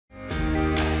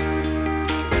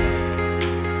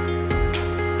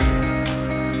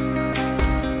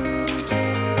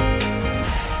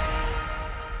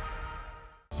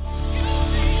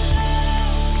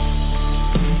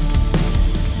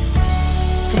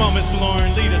on, Miss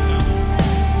Lauren, lead us now.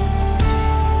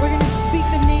 We're going to speak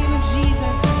the name of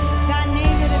Jesus, that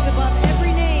name that is above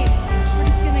every name. We're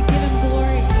just going to give him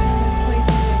glory in this place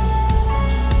today.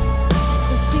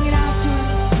 Let's sing it out to him.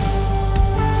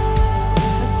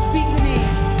 Let's speak the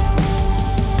name.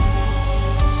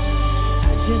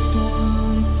 I just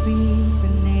want to speak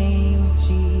the name of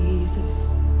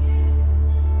Jesus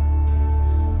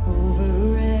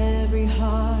over every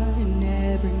heart and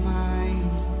every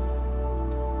mind.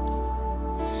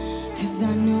 'Cause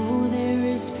I know there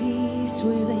is peace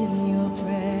within your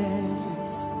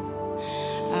presence.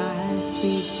 I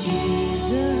speak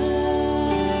Jesus.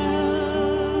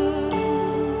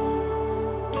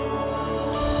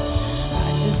 I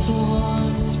just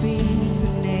want to speak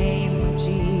the name of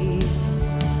Jesus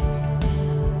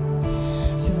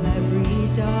till every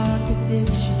dark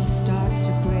addiction starts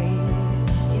to break.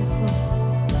 Yes, Lord.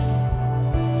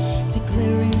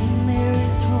 Declaring there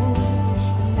is hope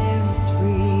and there is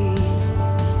freedom.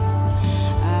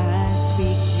 I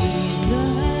speak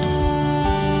Jesus.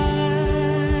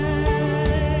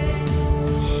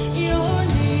 Your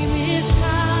name is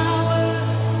power.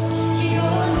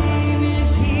 Your name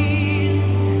is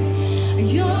healing.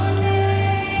 Your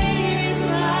name is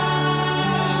life.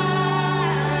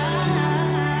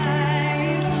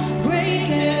 Break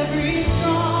every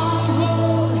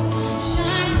stronghold.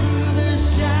 Shine through the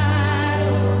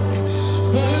shadows.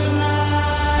 Burn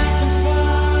like a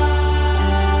fire.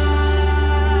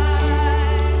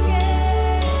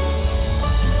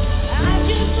 I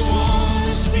just want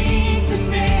to speak the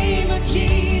name of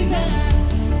Jesus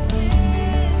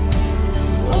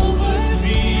over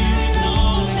fear and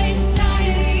all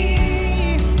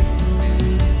anxiety.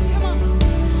 Come on.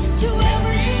 To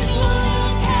every soul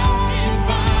captured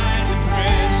by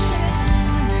depression,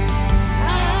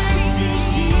 I speak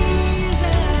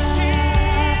Jesus.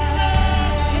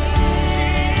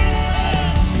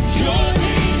 Your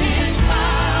name is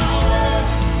power.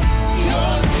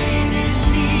 Your name is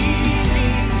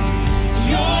healing.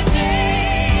 Your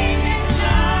name is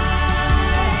life.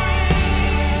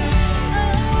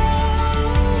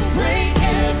 Break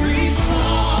every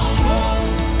stronghold.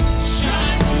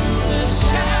 Shine through the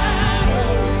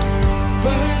shadows.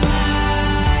 Burn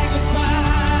like a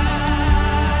fire.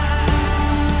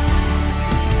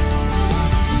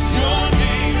 Your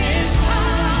name is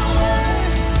power.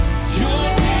 Your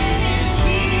name is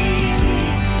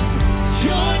healing.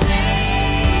 Your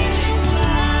name is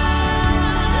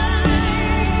life.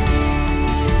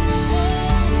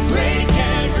 Break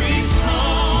every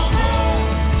stronghold.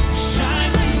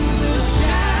 Shine through the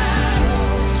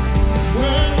shadows.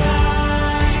 Burn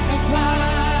like a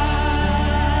fire.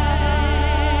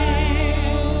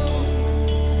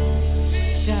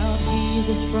 Shout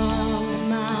Jesus from the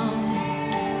mountains,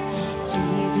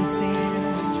 Jesus in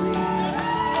the streets,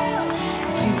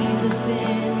 Jesus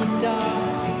in the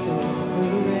darkness over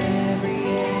every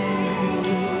enemy.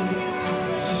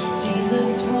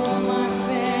 Jesus for my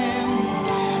family,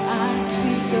 I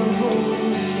speak the holy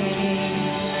name.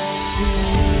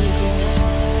 Jesus.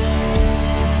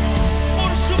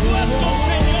 Por supuesto,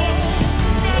 Señor.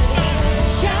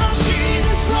 Shout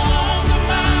Jesus from the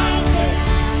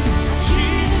mountains,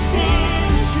 Jesus in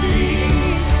the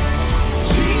streets,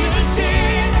 Jesus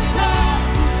in the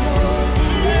darkness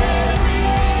over every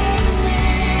enemy.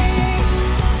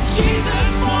 Jesus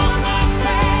for my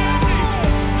family,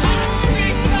 I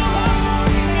speak the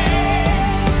holy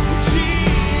name of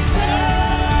Jesus.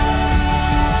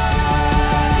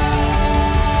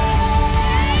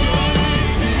 Your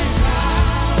name is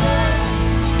power.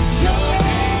 Your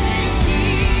name is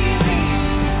healing.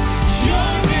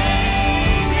 Your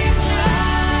name is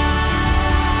life.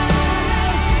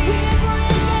 We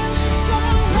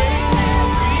break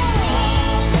every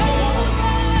stronghold.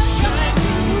 Shine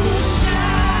through the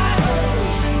shadows.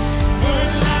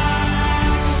 Burn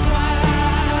like a fire.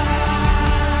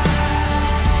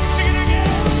 Sing it again.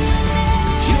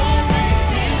 Your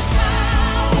name is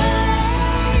power.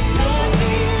 Your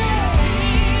name is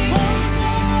healing.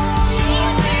 Your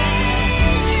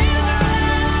name is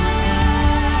life.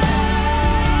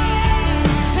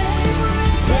 And we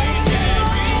break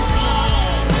every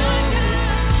stronghold.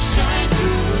 Shine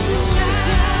through the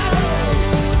shadows.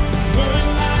 Burn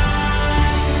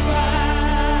like a fire.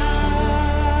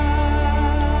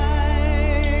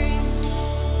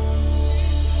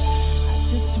 I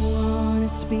just want to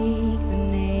speak the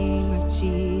name of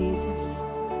Jesus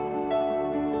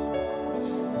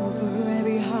over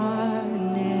every heart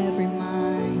and every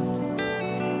mind.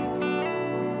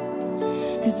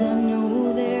 'Cause I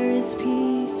know there is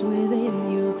peace within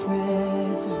your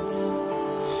presence.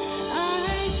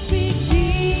 I speak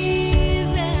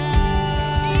Jesus.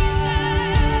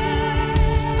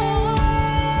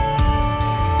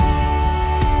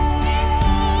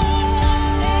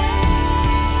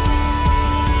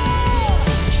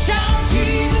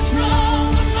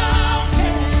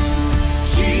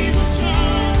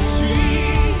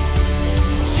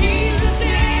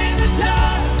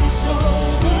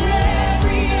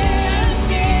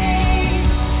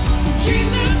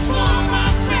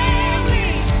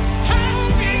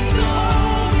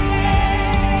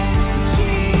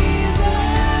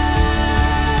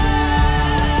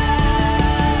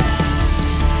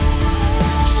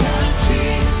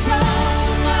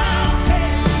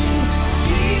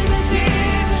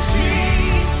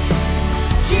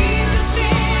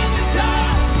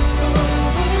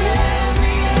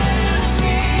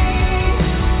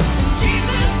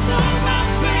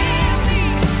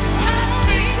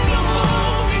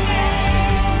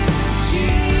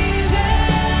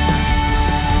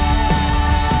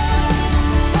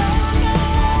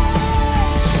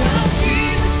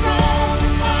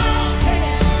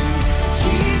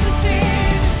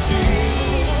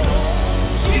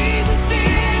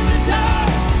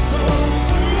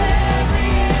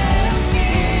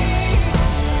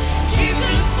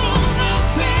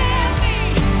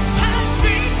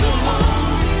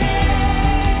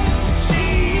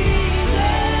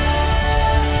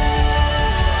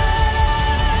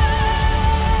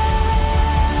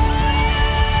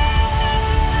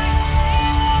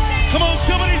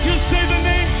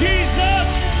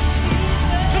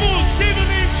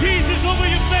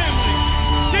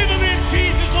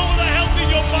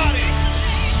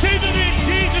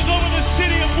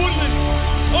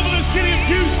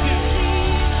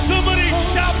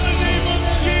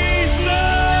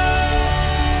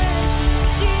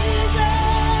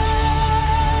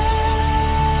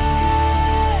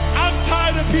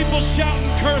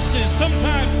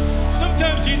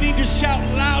 Sometimes you need to shout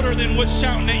louder than what's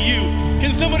shouting at you.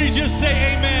 Can somebody just say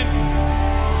amen?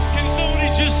 Can somebody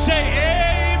just say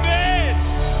amen?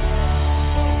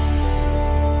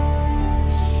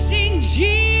 Sing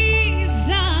Jesus,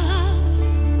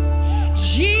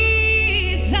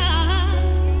 Jesus,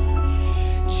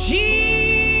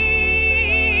 Jesus.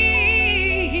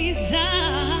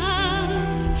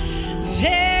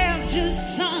 There's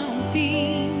just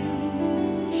something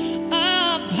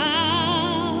about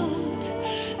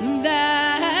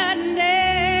that name.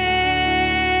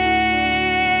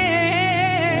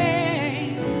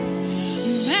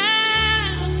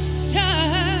 Master,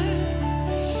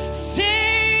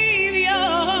 Savior,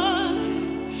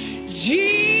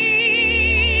 Jesus,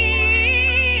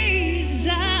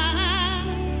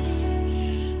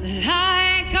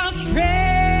 like a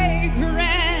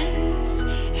fragrance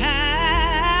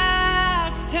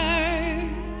after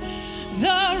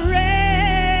the rain.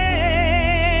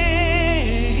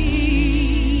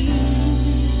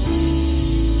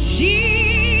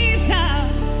 Jesus,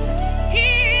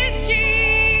 He's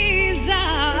Jesus,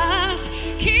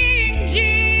 King Jesus.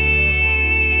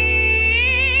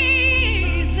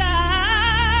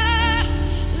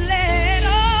 Let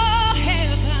all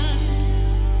heaven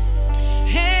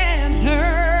and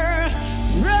earth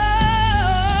proclaim.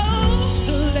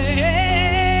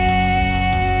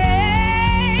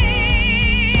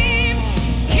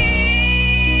 Kings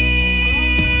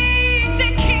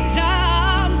and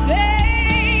kingdoms,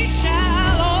 they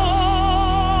shall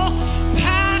all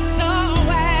pass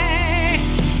away.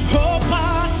 Oh,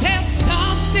 but there's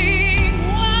something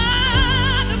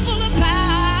wonderful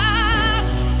about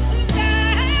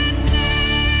that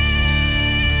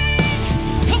name.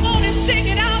 Come on and sing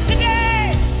it out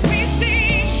today. We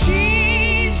sing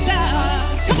Jesus.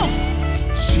 Come on.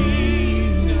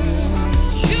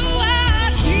 You are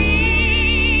Jesus.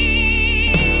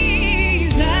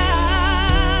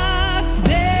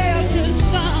 There's just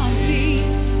something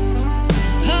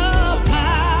about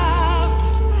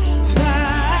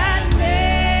that name.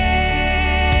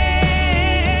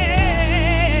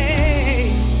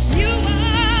 You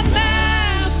are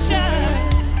Master,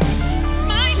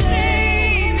 my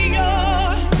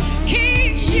Savior,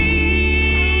 King Jesus,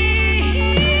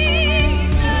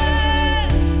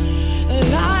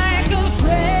 like a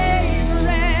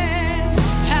fragrance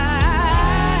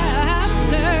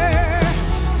after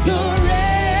the rain.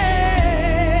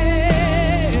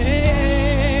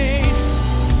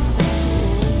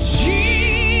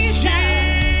 Jesus,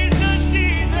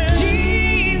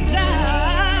 Jesus,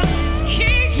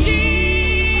 King Jesus,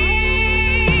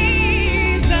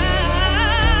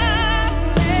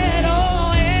 let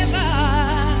all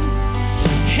heaven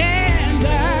and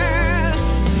earth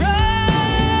proclaim.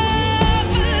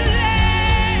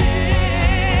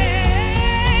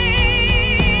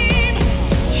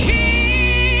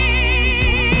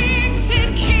 Kings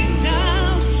and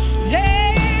kingdoms,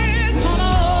 they're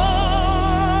gonna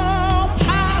all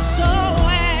pass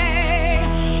away.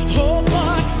 Oh,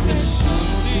 but there's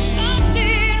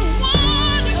something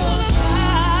wonderful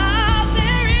about.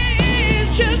 There is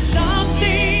just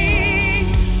something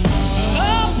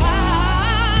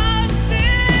about.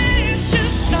 There's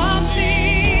just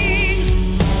something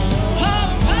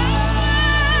about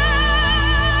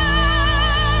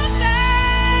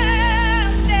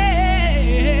that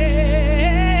name.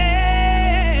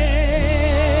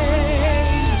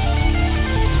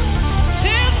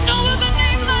 There's no other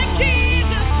name like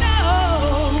Jesus, no.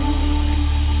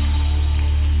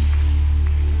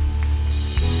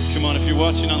 Come on, if you're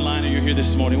watching online or you're here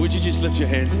this morning, would you just lift your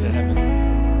hands to heaven?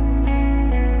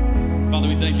 Father,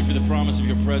 we thank you for the promise of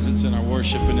your presence in our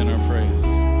worship and in our praise.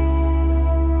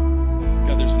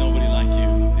 God, there's nobody like you.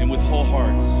 And with whole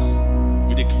hearts,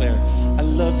 we declare, I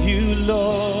love you,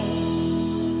 Lord,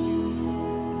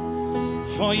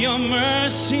 for your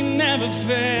mercy never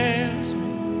fails me.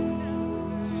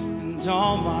 And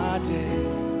all my days,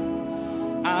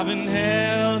 I've been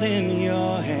held in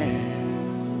your hands.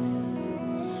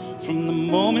 From the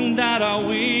moment that I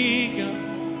wake up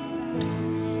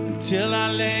until I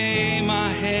lay my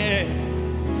head,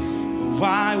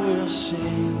 I will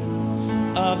sing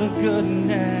of the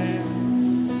goodness.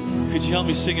 Could you help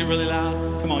me sing it really loud?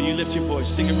 Come on, you lift your voice,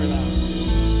 sing it really loud.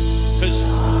 'Cause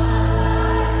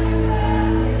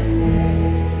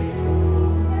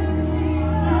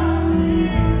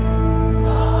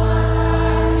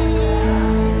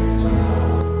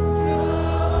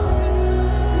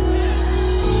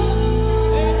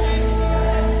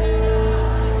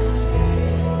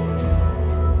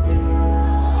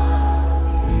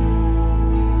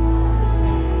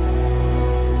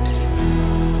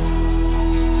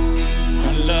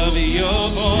I love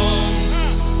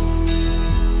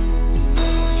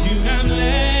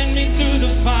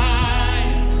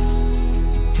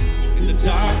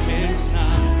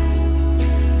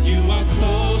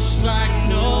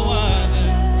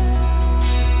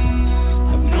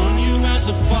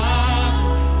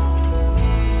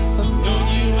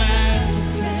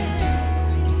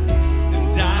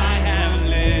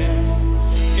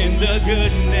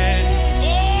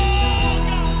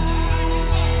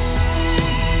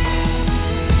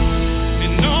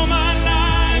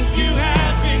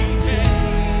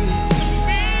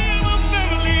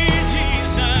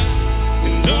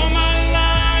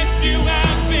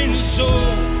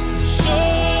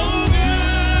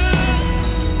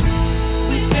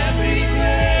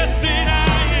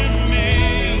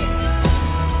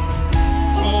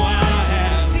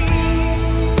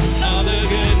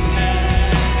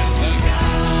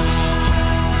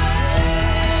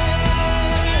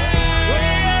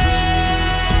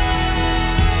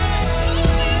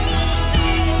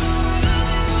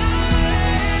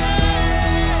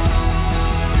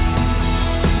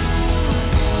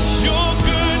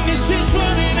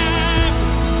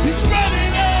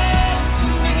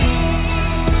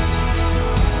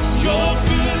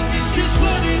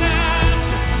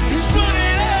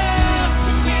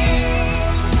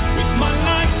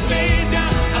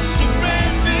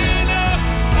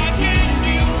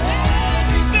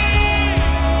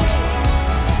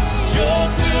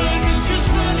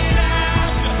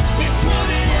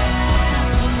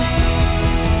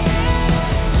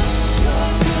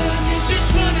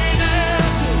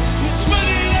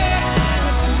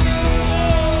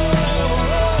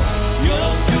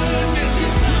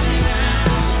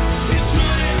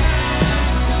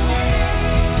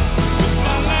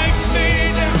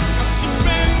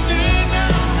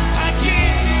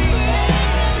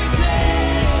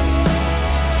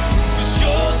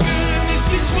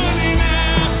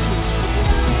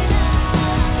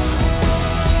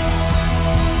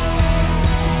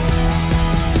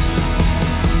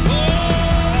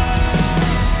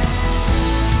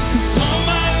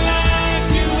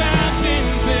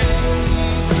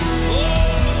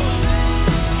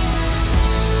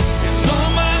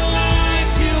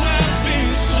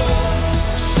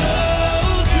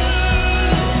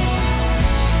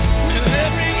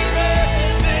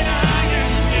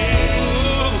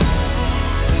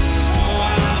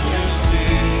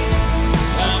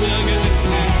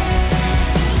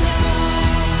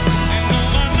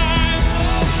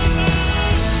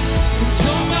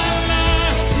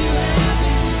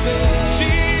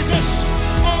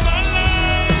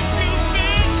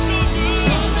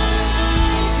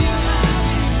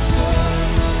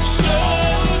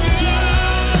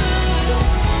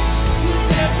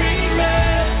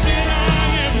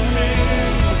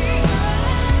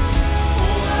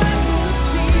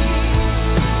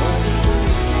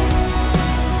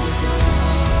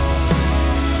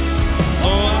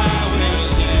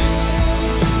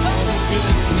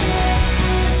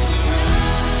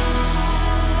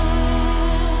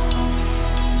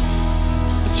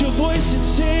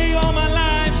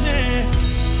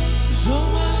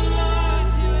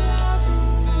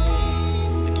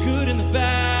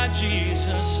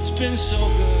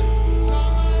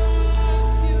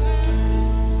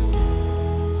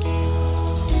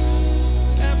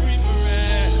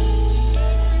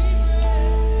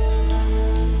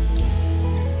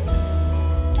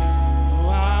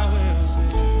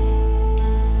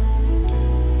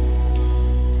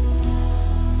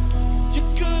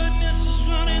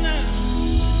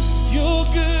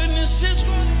goodness is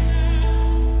running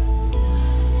out.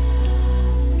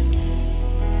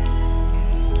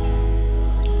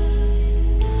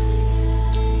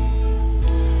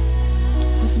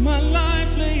 With my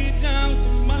life laid down,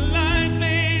 with my life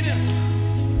laid down.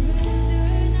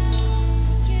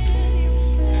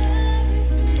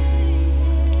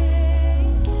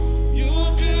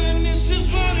 Your goodness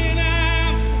is running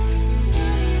out.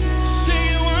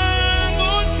 Say it one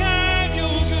more time.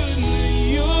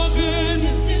 Your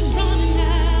goodness It's running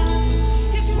out.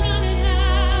 It's running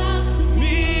out to me.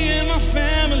 me and my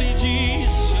family,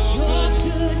 Jesus. Your Your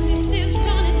goodness. goodness is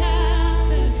running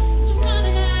out. It's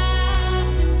running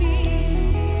out to me.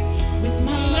 With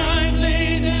My life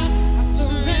laid down, I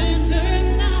surrender.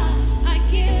 now, I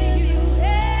give you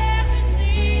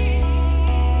everything.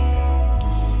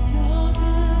 Your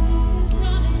goodness is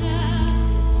running out.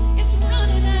 It's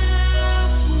running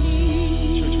out to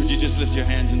me. Church, would you just lift your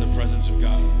hands in the presence of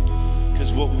God?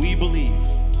 Because what we believe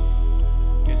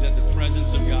is that the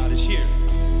presence of God is here,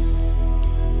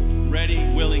 ready,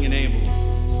 willing, and able.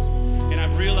 And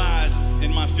I've realized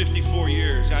in my 54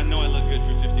 years, I know I look good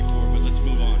for 54, but let's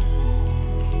move on.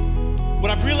 What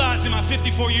I've realized in my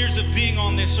 54 years of being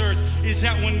on this earth is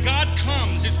that when God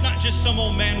comes, it's not just some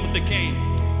old man with a cane.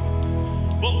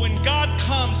 But when God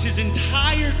comes, his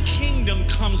entire kingdom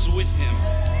comes with him.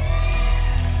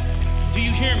 Do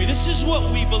you hear me? This is what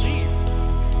we believe.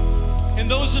 And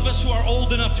those of us who are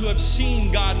old enough to have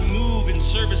seen God move in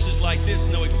services like this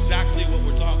know exactly what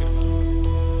we're talking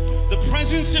about. The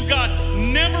presence of God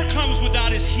never comes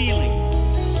without his healing.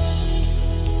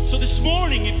 So this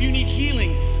morning, if you need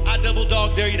healing, I double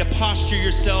dog dare you to posture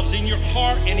yourselves in your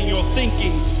heart and in your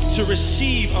thinking to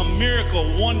receive a miracle,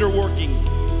 wonder working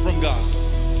from God.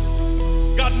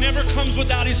 God never comes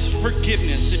without his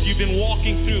forgiveness. If you've been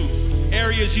walking through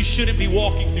areas you shouldn't be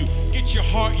walking through, get your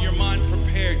heart and your mind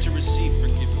prepared to receive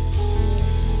forgiveness.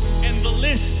 And the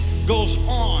list goes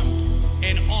on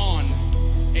and on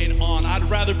and on. I'd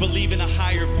rather believe in a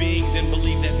higher being than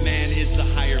believe that man is the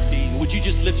higher being. Would you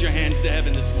just lift your hands to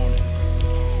heaven this morning?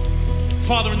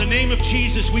 Father, in the name of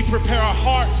Jesus, we prepare our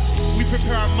heart, we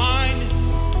prepare our mind,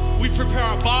 we prepare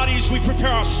our bodies, we prepare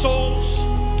our souls.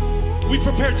 We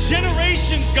prepare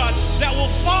generations, God, that will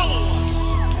follow us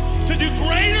to do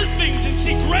greater things and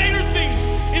see greater things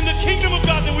in the kingdom of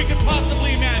God than we could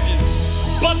possibly imagine.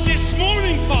 But this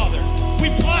morning, Father,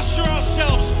 we posture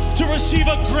ourselves to receive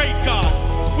a great God.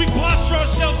 We posture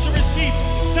ourselves to receive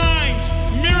signs,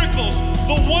 miracles,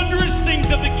 the wondrous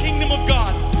things of the kingdom of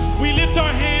God. We lift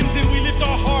our hands and we lift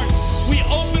our hearts. We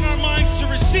open our minds to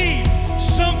receive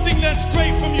something that's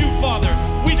great from you, Father.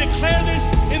 We declare this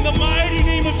in the mighty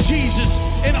name of Jesus.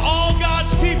 And all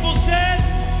God's people said,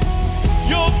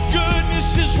 your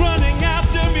goodness is running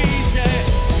after me. Say,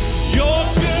 your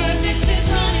goodness is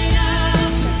running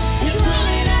after, it's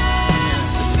running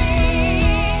after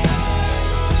me.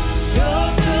 Your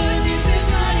goodness is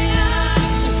running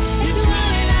after, it's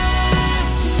running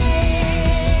after me.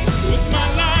 With my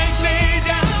life laid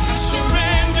down, I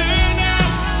surrender now.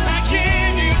 I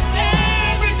give you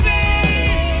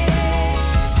everything.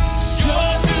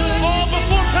 Your good. Oh,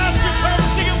 before Pastor comes,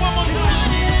 sing it one more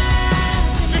time.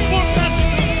 Before Pastor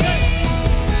comes, say,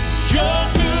 your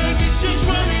goodness is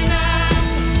running out.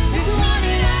 It's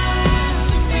running out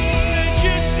to me. Thank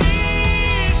you,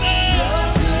 Jesus. Your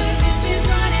goodness is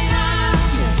running out.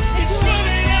 It's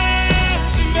running out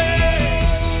to me.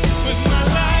 With my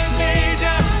life laid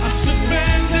down, I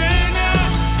surrender now.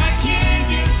 I give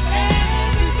you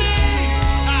everything.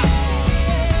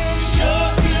 Your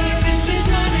goodness is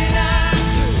running out.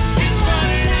 It's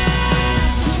running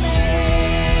out to me.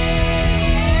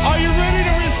 Are you ready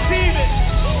to receive it?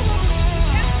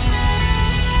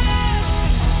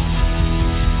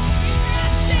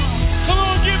 Come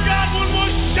on, give God one more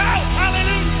shout.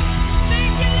 Hallelujah.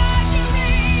 Thank you, Lord, you're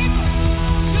able.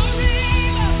 You're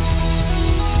able.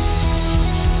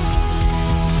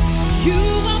 You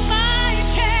are my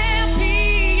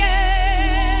champion.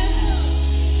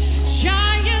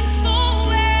 Giants fall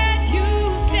when you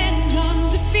stand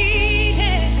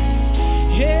undefeated.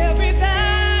 Every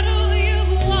battle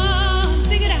you've won.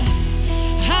 Sing it out.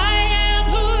 I am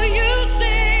who you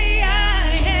say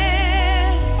I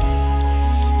am.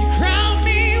 You crown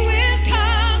me with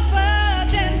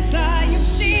confidence. I am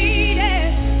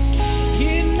seated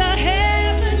in the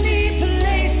heavenly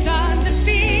place,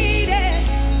 undefeated,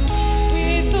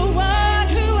 with the one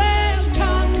who has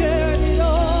conquered it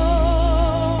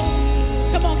all.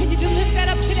 Come on, can you just lift that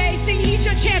up today? Sing, he's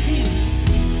your champion.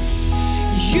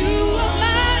 You are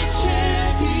my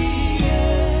champion.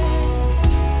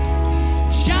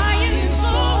 Giants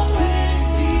fall when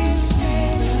you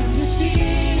stand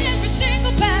undefeated. Every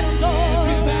single battle, Lord.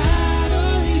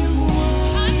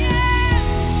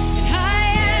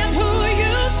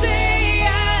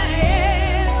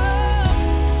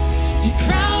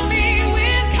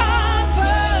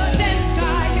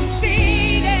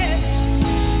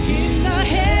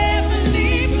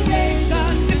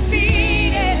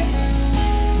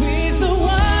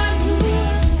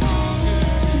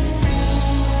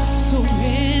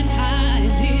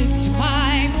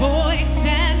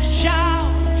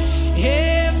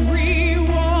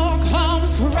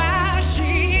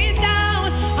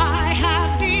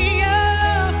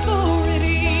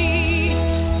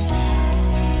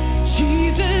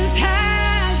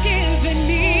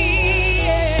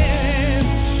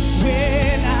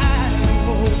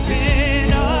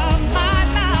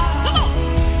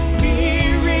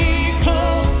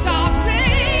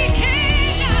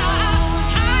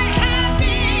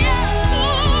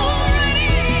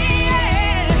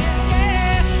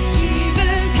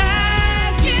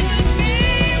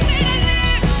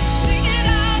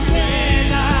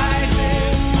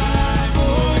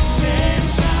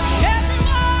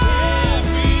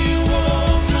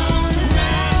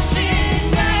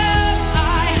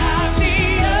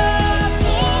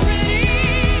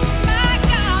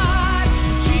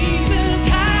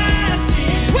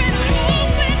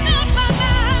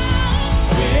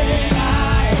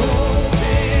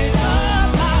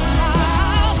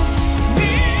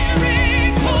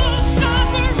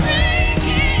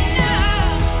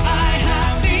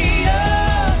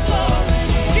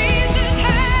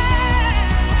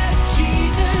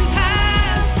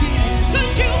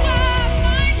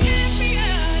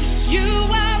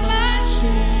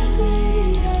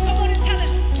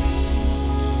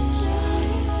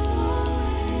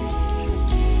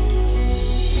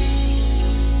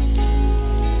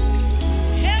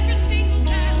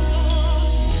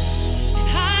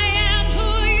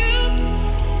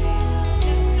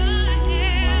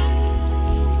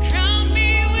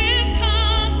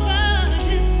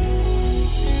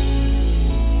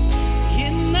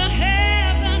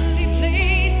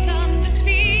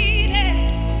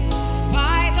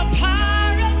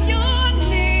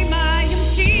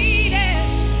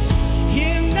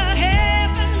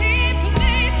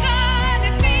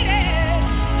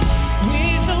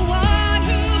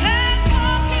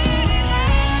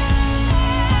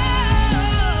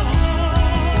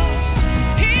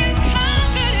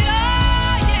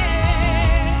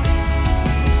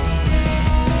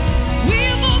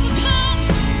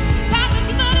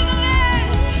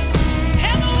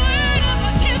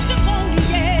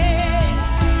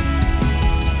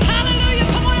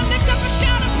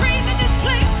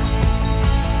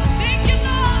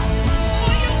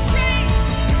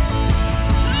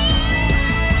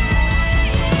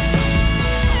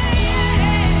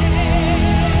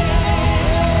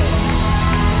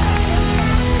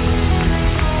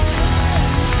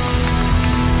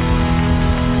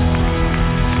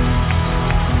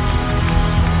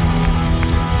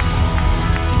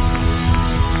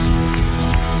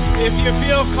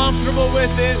 comfortable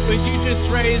with it, would you just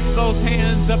raise both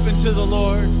hands up into the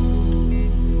Lord?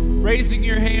 Raising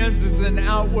your hands is an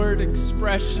outward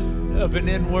expression of an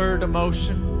inward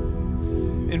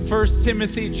emotion. In 1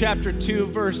 Timothy chapter 2,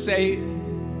 verse 8,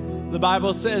 the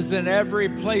Bible says, in every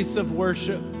place of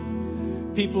worship,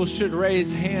 people should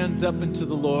raise hands up into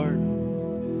the Lord.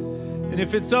 And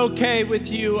if it's okay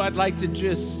with you, I'd like to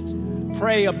just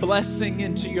pray a blessing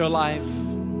into your life.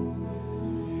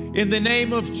 In the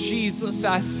name of Jesus,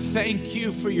 I thank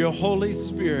you for your Holy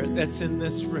Spirit that's in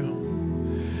this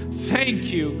room.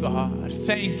 Thank you, God.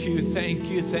 Thank you, thank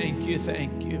you, thank you,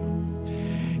 thank you.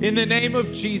 In the name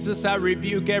of Jesus, I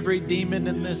rebuke every demon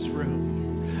in this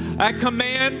room. I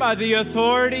command by the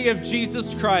authority of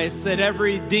Jesus Christ that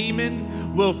every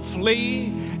demon will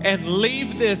flee and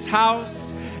leave this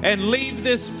house and leave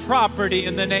this property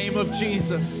in the name of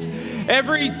Jesus.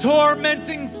 Every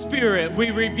tormenting spirit,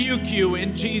 we rebuke you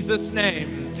in Jesus'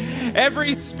 name.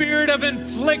 Every spirit of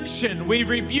infliction, we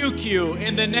rebuke you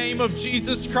in the name of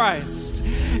Jesus Christ.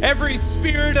 Every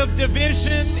spirit of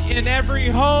division in every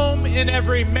home, in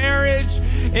every marriage,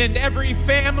 in every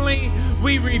family,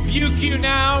 we rebuke you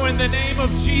now in the name of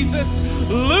Jesus.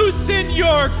 Loosen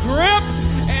your grip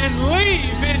and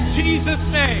leave in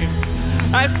Jesus' name.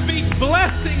 I speak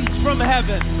blessings from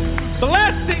heaven,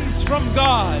 blessings from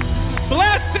God,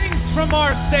 blessings from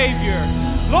our Savior.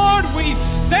 Lord, we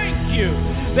thank you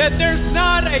that there's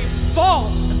not a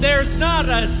fault, there's not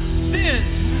a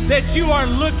sin that you are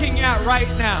looking at right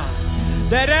now.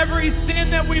 That every sin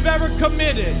that we've ever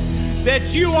committed,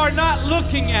 that you are not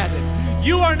looking at it.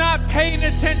 You are not paying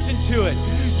attention to it.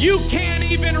 You can't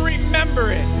even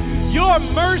remember it. Your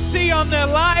mercy on the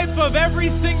life of every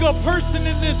single person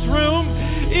in this room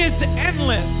is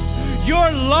endless.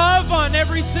 Your love on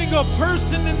every single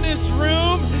person in this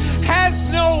room has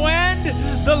no end.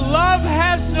 The love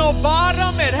has no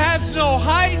bottom. It has no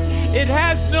height. It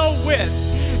has no width.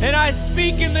 And I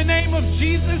speak in the name of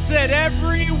Jesus that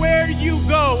everywhere you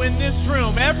go in this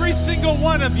room, every single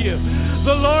one of you,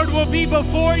 the Lord will be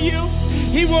before you.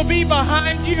 He will be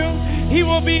behind you. He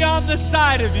will be on the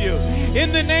side of you.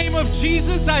 In the name of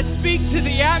Jesus, I speak to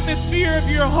the atmosphere of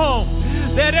your home,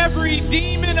 that every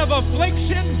demon of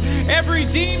affliction, every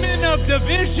demon of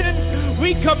division,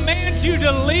 we command you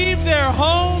to leave their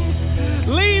homes,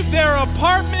 leave their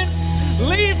apartments,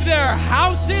 leave their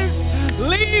houses,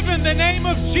 leave in the name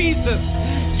of Jesus.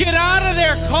 Get out of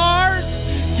their cars,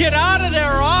 get out of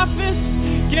their office,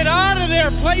 get out of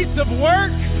their place of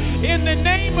work. In the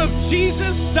name of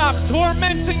Jesus, stop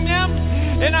tormenting them.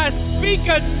 And I speak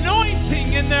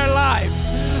anointing in their life.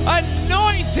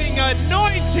 Anointing,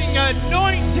 anointing,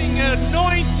 anointing,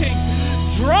 anointing.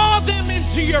 Draw them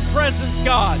into your presence,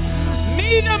 God.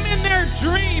 Meet them in their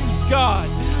dreams, God.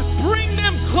 Bring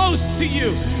them close to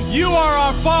you. You are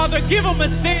our Father. Give them a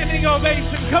standing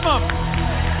ovation. Come on.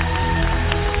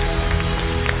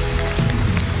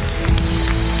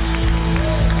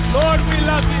 Lord, we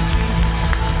love you, Jesus.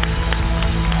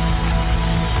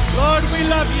 Lord, we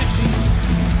love you, Jesus.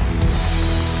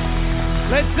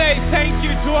 Let's say thank you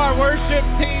to our worship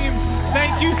team.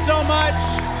 Thank you so much.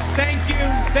 Thank you,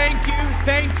 thank you,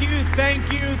 thank you,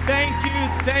 thank you, thank you,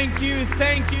 thank you,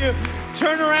 thank you.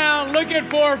 Turn around, look at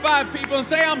 4 or 5 people and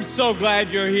say, I'm so glad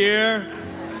you're here.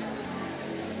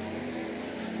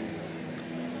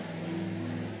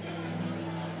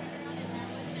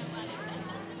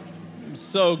 I'm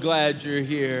so glad you're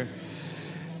here.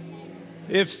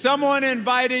 If someone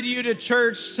invited you to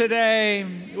church today,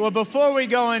 well, before we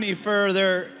go any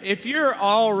further, if you're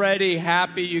already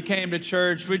happy you came to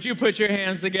church, would you put your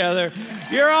hands together?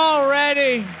 You're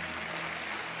already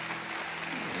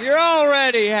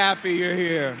happy you're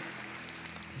here.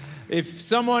 If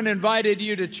someone invited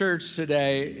you to church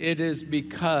today, it is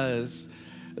because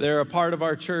they're a part of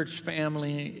our church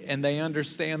family and they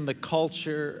understand the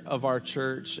culture of our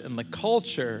church. And the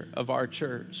culture of our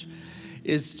church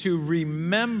is to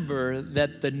remember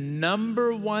that the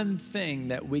number one thing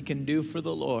that we can do for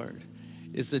the Lord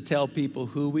is to tell people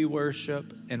who we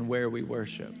worship and where we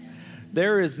worship.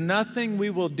 There is nothing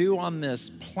we will do on this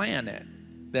planet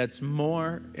that's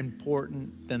more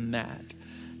important than that,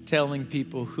 telling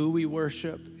people who we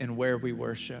worship and where we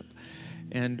worship.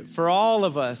 And for all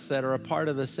of us that are a part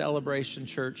of the Celebration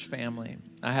Church family,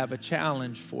 I have a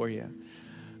challenge for you.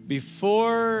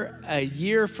 Before a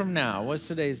year from now, what's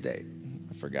today's date?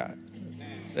 I forgot.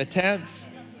 The 10th?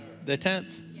 The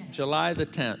 10th? July the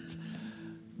 10th.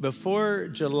 Before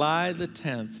July the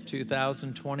 10th,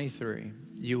 2023,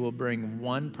 you will bring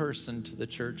one person to the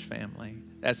church family.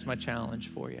 That's my challenge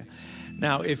for you.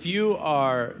 Now, if you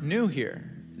are new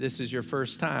here, this is your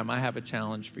first time, I have a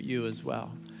challenge for you as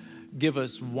well. give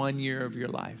us 1 year of your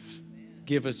life.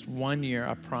 Give us 1 year.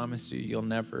 I promise you, you'll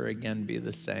never again be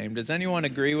the same. Does anyone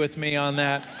agree with me on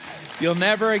that? You'll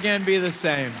never again be the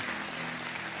same.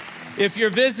 If you're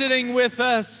visiting with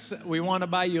us, we want to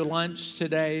buy you lunch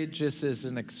today just as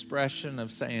an expression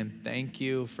of saying thank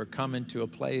you for coming to a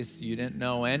place you didn't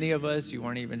know any of us. You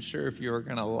weren't even sure if you were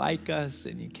going to like us,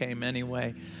 and you came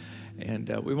anyway. And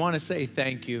we want to say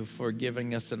thank you for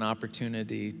giving us an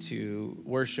opportunity to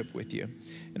worship with you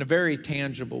in a very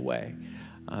tangible way.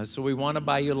 So we want to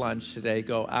buy you lunch today.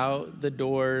 Go out the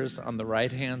doors on the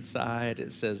right-hand side.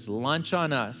 It says lunch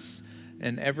on us.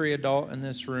 And every adult in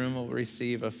this room will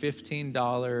receive a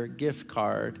 $15 gift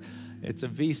card. It's a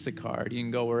Visa card. You can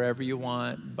go wherever you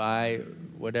want, buy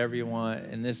whatever you want.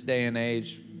 In this day and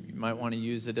age, you might want to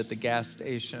use it at the gas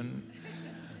station.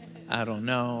 I don't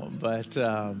know, but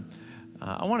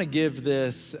I want to give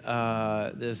this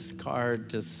card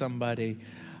to somebody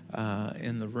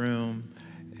in the room.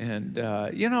 And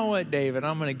you know what, David,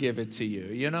 I'm going to give it to you.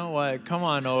 You know what? Come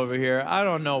on over here. I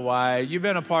don't know why. You've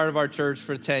been a part of our church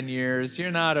for 10 years. You're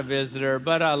not a visitor,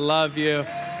 but I love you.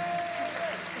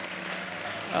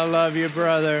 I love you,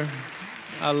 brother.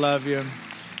 I love you.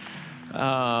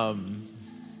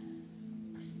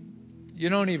 You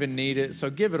don't even need it, so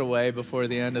give it away before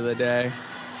the end of the day.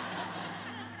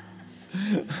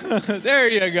 There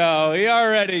you go. He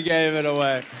already gave it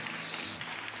away.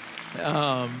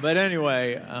 But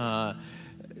anyway,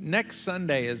 next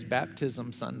Sunday is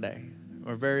Baptism Sunday.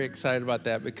 We're very excited about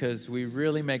that because we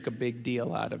really make a big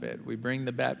deal out of it. We bring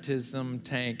the baptism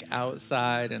tank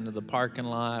outside into the parking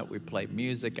lot. We play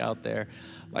music out there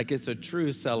like it's a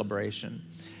true celebration.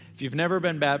 If you've never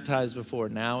been baptized before,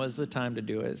 now is the time to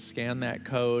do it. Scan that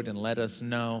code and let us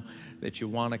know that you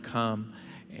want to come.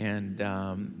 And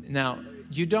now,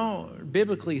 you don't,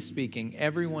 biblically speaking,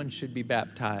 everyone should be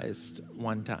baptized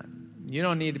one time. You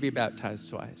don't need to be baptized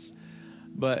twice.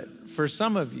 But for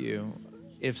some of you,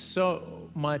 if so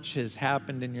much has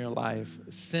happened in your life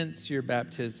since your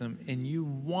baptism and you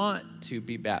want to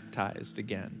be baptized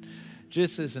again,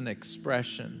 just as an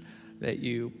expression that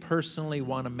you personally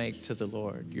want to make to the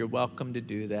Lord, you're welcome to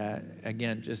do that.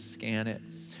 Again, just scan it.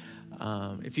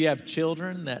 If you have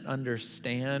children that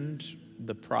understand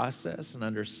the process and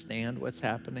understand what's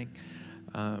happening,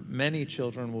 many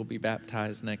children will be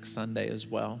baptized next Sunday as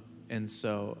well. And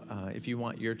so if you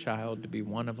want your child to be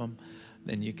one of them,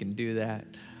 then you can do that.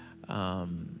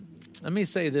 Let me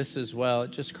say this as well.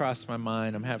 It just crossed my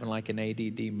mind. I'm having like an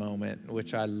ADD moment,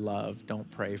 which I love. Don't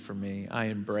pray for me. I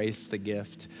embrace the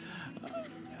gift.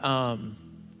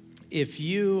 If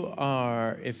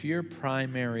your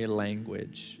primary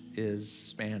language is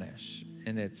Spanish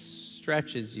and it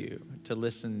stretches you to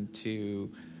listen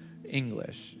to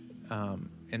English,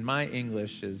 and my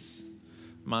English is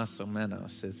más o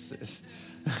menos.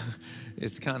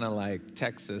 It's kind of like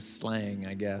Texas slang,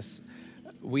 I guess.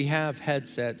 We have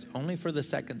headsets only for the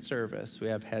second service. We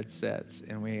have headsets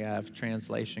and we have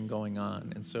translation going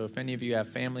on. And so if any of you have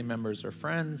family members or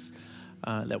friends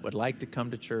that would like to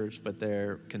come to church, but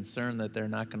they're concerned that they're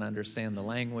not going to understand the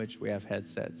language, we have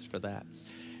headsets for that.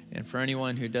 And for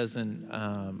anyone who doesn't,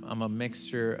 I'm a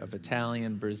mixture of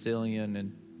Italian, Brazilian,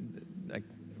 and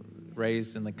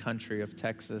raised in the country of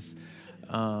Texas.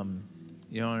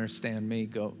 You don't understand me,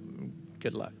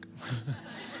 good luck.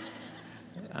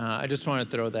 I just want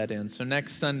to throw that in. So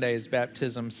next Sunday is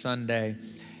Baptism Sunday.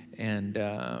 And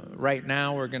right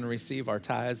now we're going to receive our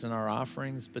tithes and our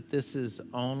offerings, but this is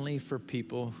only for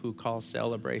people who call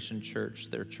Celebration Church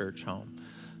their church home.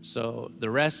 So the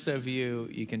rest of you,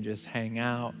 you can just hang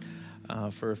out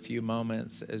for a few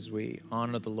moments as we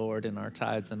honor the Lord in our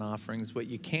tithes and offerings. What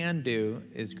you can do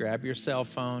is grab your cell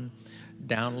phone,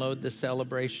 download the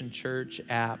Celebration Church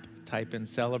app, type in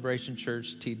Celebration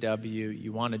Church TW.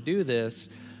 You want to do this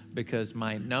because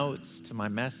my notes to my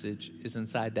message is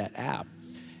inside that app.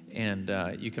 And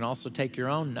you can also take your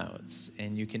own notes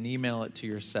and you can email it to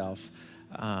yourself.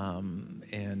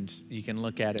 And you can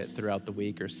look at it throughout the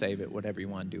week or save it, whatever you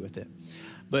want to do with it.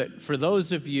 But for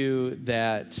those of you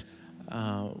that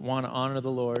want to honor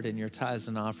the Lord in your tithes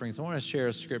and offerings, I want to share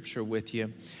a scripture with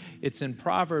you. It's in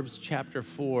Proverbs chapter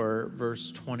 4,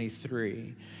 verse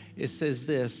 23. It says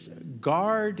this: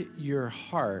 guard your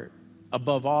heart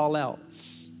above all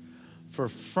else, for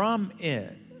from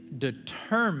it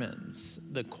determines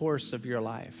the course of your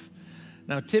life.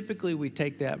 Now, typically we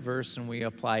take that verse and we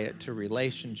apply it to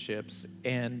relationships,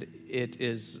 and it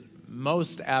is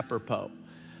most apropos.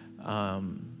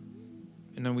 And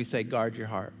then we say, guard your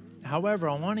heart. However,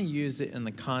 I want to use it in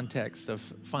the context of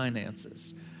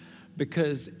finances,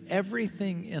 because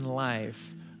everything in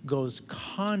life goes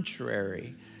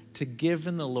contrary to give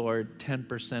in the Lord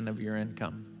 10% of your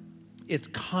income. It's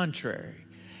contrary.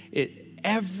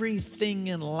 Everything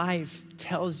in life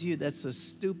tells you that's the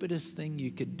stupidest thing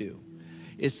you could do.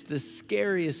 It's the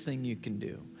scariest thing you can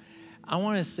do. I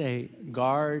want to say,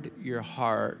 guard your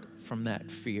heart from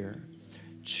that fear.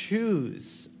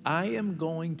 Choose, I am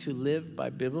going to live by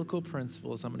biblical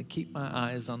principles. I'm going to keep my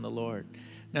eyes on the Lord.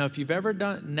 Now, if you've never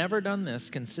done this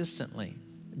consistently,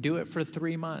 do it for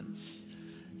 3 months.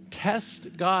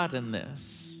 Test God in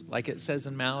this, like it says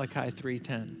in Malachi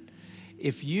 3:10.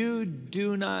 If you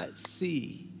do not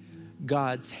see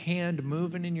God's hand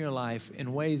moving in your life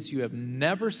in ways you have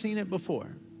never seen it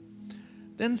before,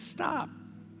 then stop.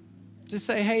 Just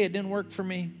say, hey, it didn't work for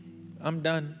me. I'm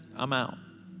done. I'm out.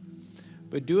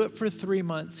 But do it for 3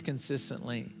 months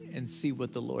consistently and see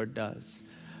what the Lord does.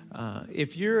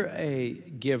 If you're a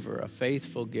giver, a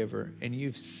faithful giver, and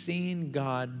you've seen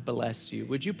God bless you,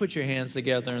 would you put your hands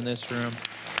together in this room?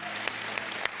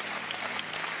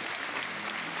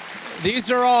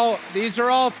 These are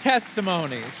all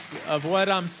testimonies of what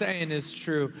I'm saying is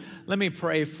true. Let me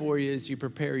pray for you as you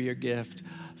prepare your gift.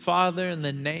 Father, in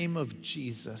the name of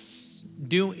Jesus,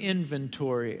 do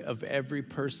inventory of every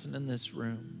person in this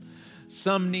room.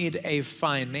 Some need a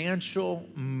financial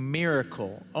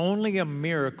miracle. Only a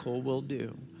miracle will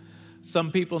do.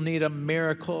 Some people need a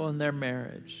miracle in their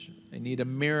marriage. They need a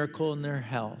miracle in their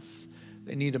health.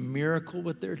 They need a miracle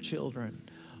with their children.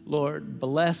 Lord,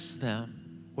 bless them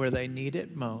where they need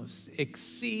it most.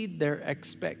 Exceed their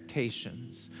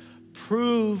expectations.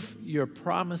 Prove your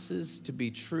promises to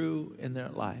be true in their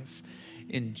life.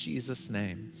 In Jesus'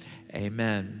 name,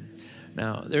 amen.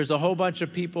 Now, there's a whole bunch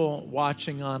of people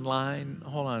watching online.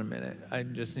 Hold on a minute. I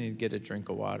just need to get a drink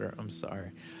of water. I'm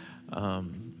sorry.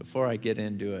 Before I get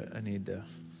into it, I need to,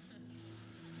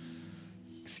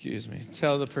 excuse me,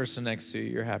 tell the person next to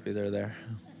you you're happy they're there.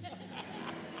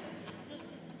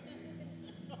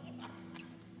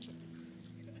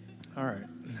 All right.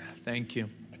 Thank you.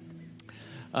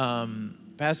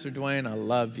 Pastor Dwayne, I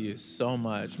love you so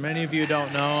much. Many of you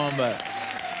don't know him, but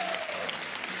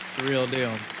it's the real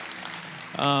deal.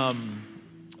 All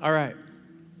right.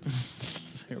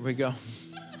 Here we go.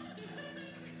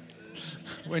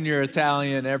 When you're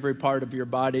Italian, every part of your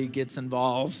body gets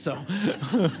involved. So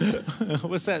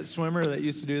what's that swimmer that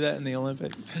used to do that in the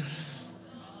Olympics?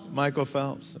 Michael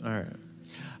Phelps. All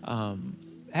right.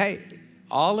 Hey,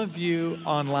 all of you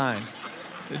online.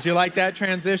 Did you like that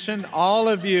transition? All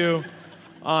of you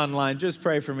online. Just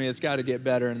pray for me. It's got to get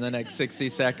better in the next 60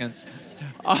 seconds.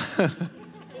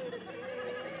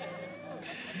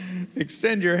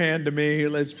 Extend your hand to me.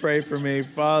 Let's pray for me.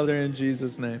 Father, in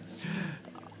Jesus' name.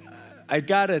 I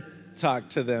got to talk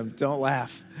to them. Don't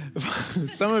laugh.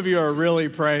 Some of you are really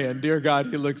praying. Dear God,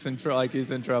 he looks like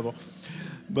he's in trouble.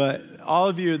 But all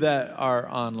of you that are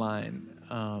online,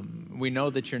 we know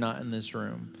that you're not in this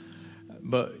room,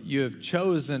 but you have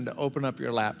chosen to open up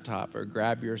your laptop or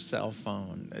grab your cell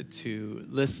phone to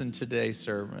listen to today's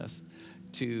service,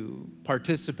 to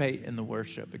participate in the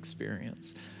worship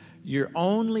experience. You're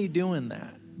only doing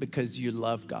that because you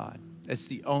love God. That's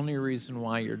the only reason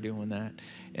why you're doing that,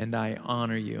 and I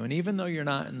honor you. And even though you're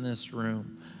not in this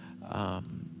room,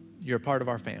 you're a part of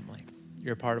our family.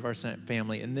 You're a part of our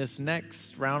family. And this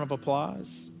next round of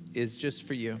applause is just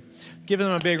for you. Give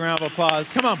them a big round of applause.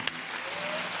 Come on.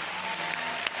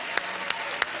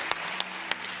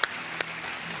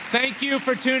 Thank you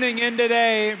for tuning in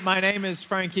today. My name is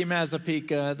Frankie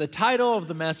Mazzapica. The title of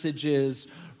the message is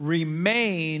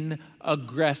Remain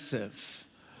Aggressive.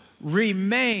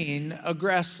 Remain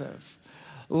aggressive.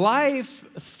 Life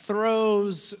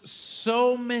throws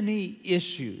so many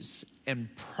issues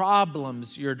and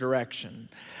problems your direction,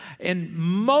 and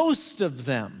most of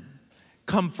them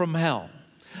come from hell.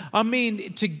 I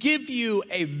mean, to give you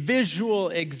a visual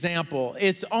example,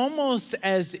 it's almost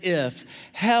as if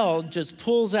hell just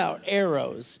pulls out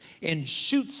arrows and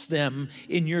shoots them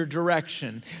in your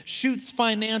direction, shoots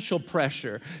financial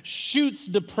pressure, shoots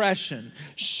depression,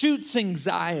 shoots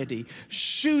anxiety,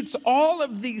 shoots all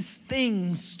of these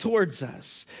things towards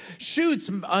us, shoots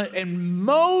in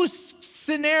most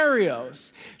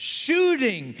scenarios,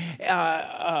 shooting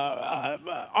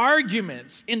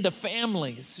arguments into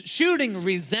families, shooting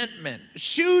resentment,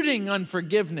 shooting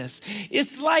unforgiveness.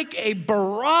 It's like a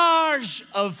barrage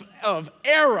of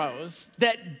arrows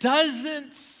that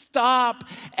doesn't stop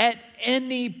at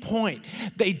any point.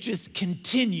 They just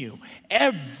continue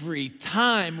every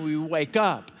time we wake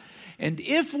up. And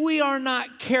if we are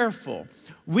not careful,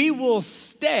 we will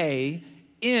stay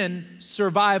in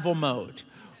survival mode.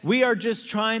 We are just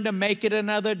trying to make it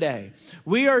another day.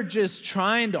 We are just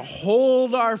trying to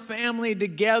hold our family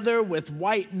together with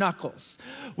white knuckles.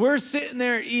 We're sitting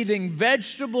there eating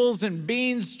vegetables and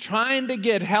beans, trying to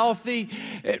get healthy.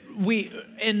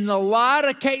 In a lot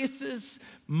of cases,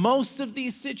 most of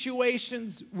these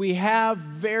situations, we have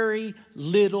very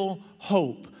little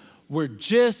hope. We're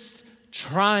just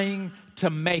trying to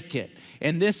make it.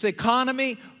 In this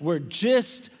economy, we're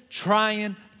just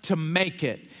trying to make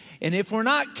it. And if we're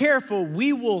not careful,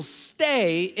 we will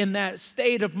stay in that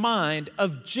state of mind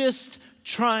of just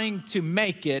trying to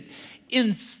make it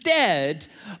instead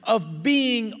of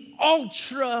being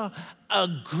ultra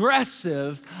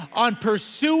aggressive on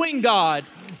pursuing God,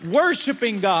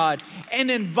 worshiping God, and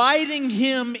inviting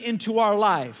Him into our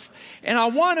life. And I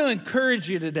want to encourage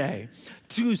you today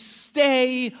to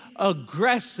stay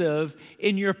aggressive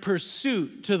in your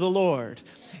pursuit to the Lord.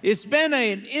 It's been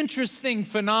an interesting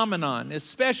phenomenon,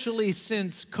 especially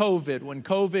since COVID, when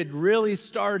COVID really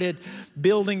started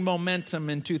building momentum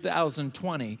in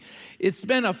 2020. It's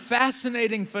been a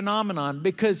fascinating phenomenon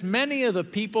because many of the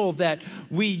people that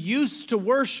we used to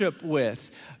worship with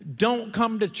don't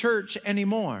come to church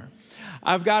anymore.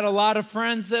 I've got a lot of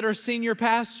friends that are senior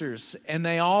pastors, and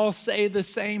they all say the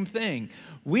same thing.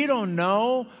 We don't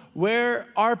know where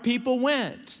our people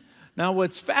went. Now,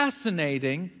 what's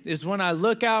fascinating is when I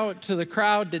look out to the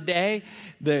crowd today,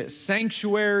 the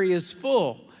sanctuary is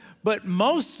full. But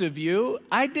most of you,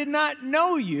 I did not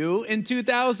know you in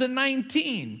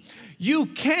 2019. You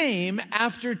came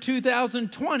after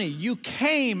 2020. You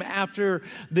came after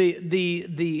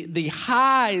the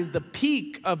highs, the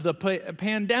peak of the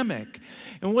pandemic.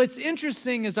 And what's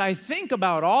interesting is I think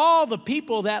about all the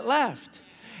people that left.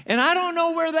 And I don't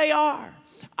know where they are.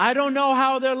 I don't know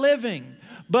how they're living.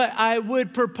 But I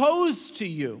would propose to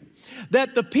you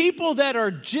that the people that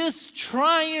are just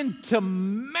trying to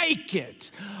make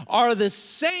it are the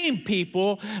same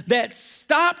people that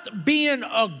stopped being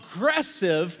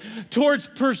aggressive towards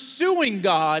pursuing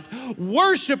God,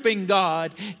 worshiping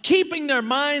God, keeping their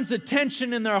mind's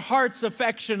attention and their heart's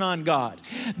affection on God.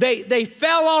 They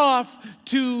fell off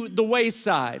to the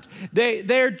wayside.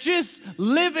 They're just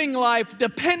living life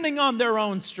depending on their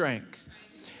own strength.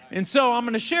 And so I'm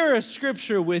going to share a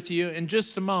scripture with you in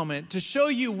just a moment to show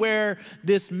you where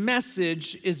this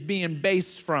message is being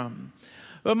based from.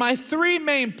 But my three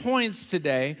main points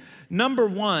today, number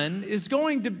one, is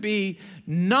going to be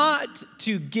not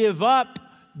to give up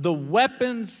the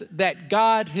weapons that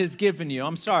God has given you.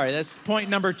 I'm sorry, that's point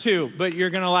number two, but you're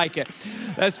going to like it.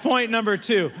 That's point number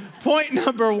two. Point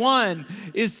number one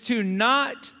is to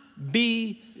not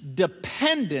be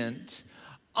dependent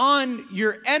on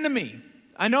your enemy.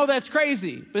 I know that's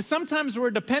crazy, but sometimes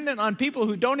we're dependent on people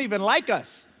who don't even like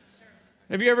us.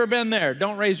 Have you ever been there?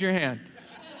 Don't raise your hand.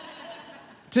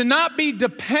 To not be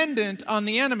dependent on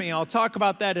the enemy, I'll talk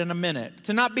about that in a minute.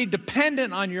 To not be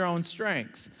dependent on your own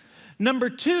strength. Number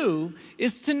two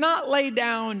is to not lay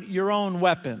down your own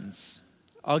weapons.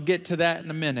 I'll get to that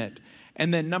in a minute.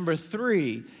 And then number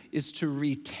three is to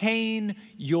retain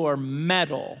your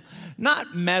mettle.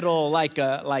 Not metal like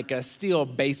a steel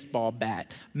baseball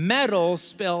bat. Mettle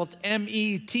spelled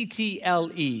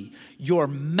M-E-T-T-L-E. Your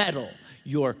mettle,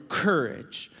 your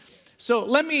courage. So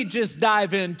let me just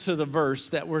dive into the verse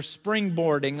that we're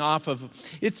springboarding off of.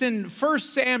 It's in 1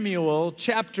 Samuel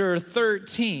chapter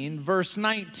 13, verse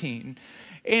 19.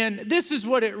 And this is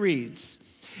what it reads.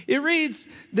 It reads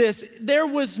this: there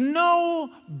was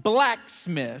no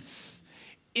blacksmith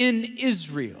in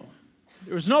Israel.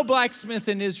 There was no blacksmith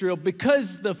in Israel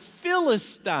because the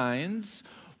Philistines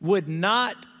would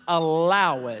not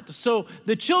allow it. So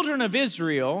the children of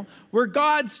Israel were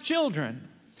God's children.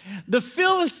 The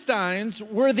Philistines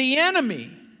were the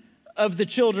enemy of the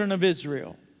children of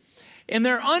Israel. And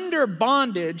they're under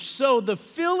bondage, so the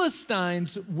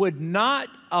Philistines would not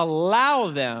allow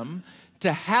them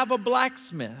to have a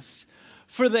blacksmith,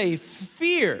 for they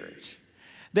feared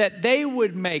that they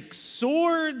would make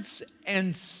swords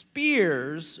and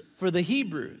spears for the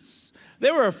Hebrews. They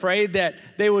were afraid that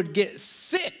they would get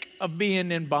sick of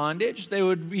being in bondage. They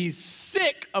would be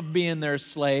sick of being their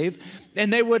slave,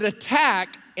 and they would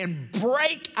attack and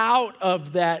break out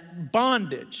of that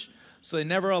bondage. So they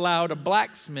never allowed a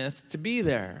blacksmith to be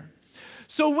there.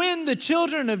 So when the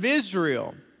children of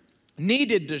Israel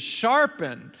needed to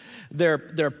sharpen their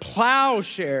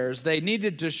plowshares, they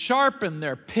needed to sharpen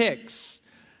their picks,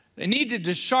 they needed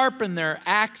to sharpen their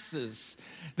axes,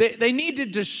 they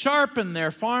needed to sharpen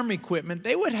their farm equipment,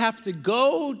 they would have to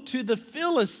go to the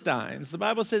Philistines. The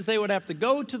Bible says they would have to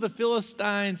go to the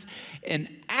Philistines and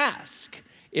ask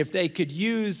if they could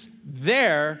use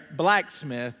their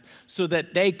blacksmith so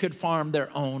that they could farm their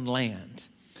own land.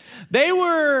 They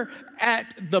were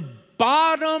at the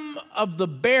bottom of the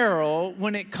barrel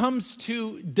when it comes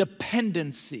to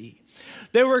dependency.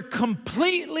 They were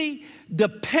completely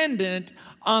dependent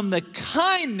on the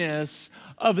kindness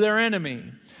of their enemy.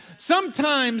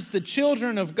 Sometimes the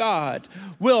children of God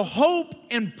will hope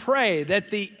and pray that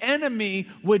the enemy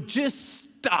would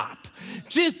just stop.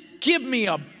 Just give me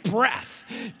a breath.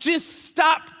 Just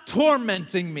stop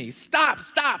tormenting me. Stop.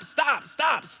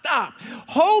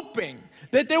 Hoping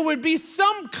that there would be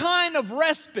some kind of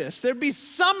respite. There'd be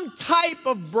some type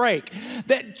of break.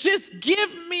 That just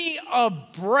give me a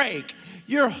break.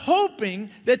 You're hoping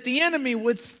that the enemy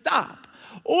would stop.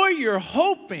 Or you're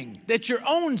hoping that your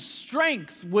own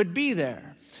strength would be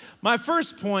there. My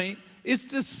first point is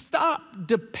to stop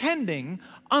depending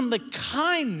on the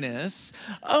kindness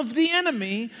of the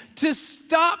enemy, to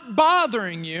stop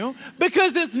bothering you,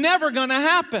 because it's never going to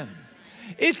happen.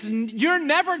 You're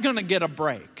never going to get a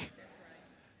break.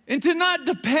 And to not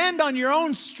depend on your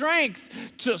own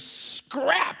strength to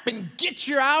scrap and get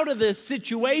you out of this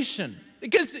situation,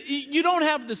 because you don't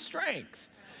have the strength.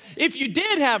 If you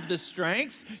did have the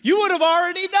strength, you would have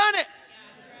already done it.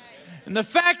 And the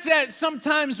fact that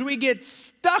sometimes we get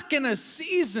stuck in a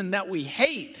season that we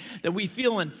hate, that we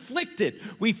feel inflicted,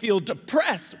 we feel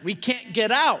depressed, we can't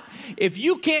get out. If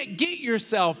you can't get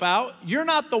yourself out, you're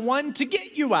not the one to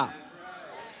get you out.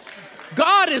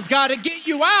 God has got to get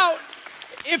you out.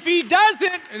 If he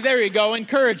doesn't, there you go,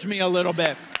 encourage me a little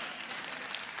bit.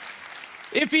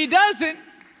 If he doesn't,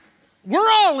 we're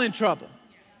all in trouble.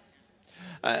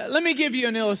 Let me give you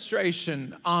an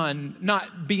illustration on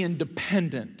not being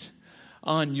dependent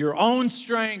on your own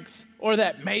strength, or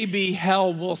that maybe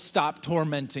hell will stop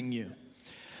tormenting you.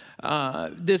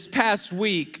 This past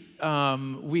week,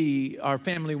 our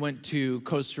family went to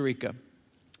Costa Rica.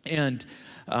 And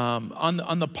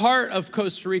on the part of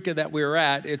Costa Rica that we were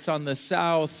at, it's on the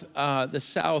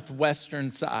southwestern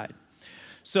side.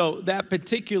 So that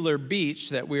particular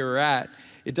beach that we were at,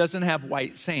 it doesn't have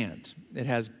white sand. It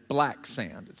has black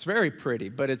sand. It's very pretty,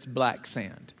 but it's black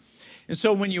sand. And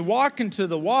so when you walk into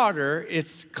the water,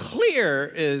 it's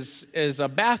clear as a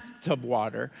bathtub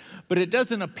water, but it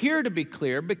doesn't appear to be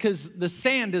clear because the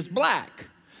sand is black.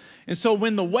 And so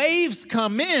when the waves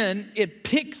come in, it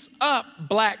picks up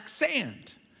black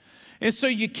sand. And so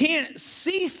you can't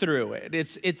see through it.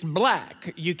 It's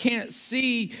black. You can't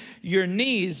see your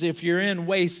knees if you're in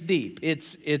waist deep.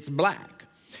 It's black.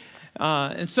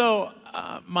 And so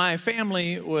my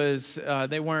family was,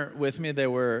 they weren't with me. They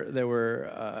were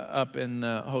up in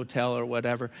the hotel or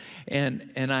whatever.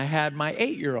 And I had my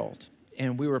 8-year-old,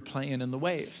 and we were playing in the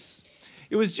waves.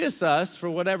 It was just us. For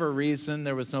whatever reason,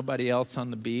 there was nobody else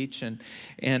on the beach.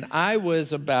 And I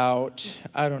was about,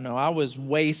 I was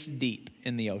waist deep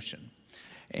in the ocean.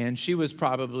 And she was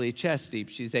probably chest deep.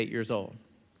 She's 8 years old.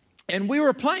 And we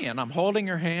were playing. I'm holding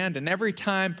her hand, and every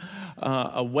time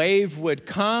a wave would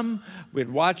come, we'd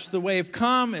watch the wave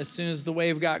come. As soon as the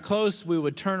wave got close, we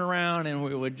would turn around and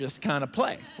we would just kind of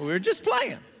play. We were just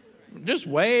playing. Just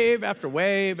wave after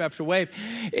wave after wave.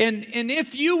 And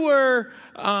if you were,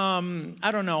 on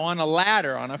a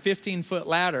ladder, on a 15-foot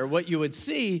ladder, what you would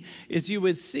see is you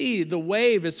would see the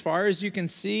wave as far as you can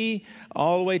see,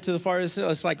 all the way to the farthest.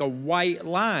 It's like a white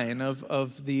line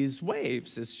of these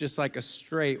waves. It's just like a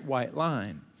straight white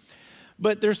line.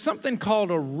 But there's something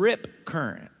called a rip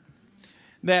current.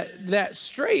 That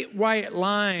straight white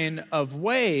line of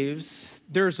waves,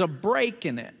 there's a break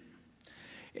in it.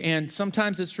 And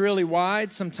sometimes it's really wide,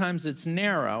 sometimes it's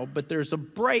narrow, but there's a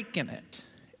break in it,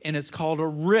 and it's called a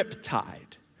rip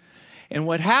tide. And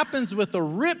what happens with a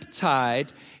rip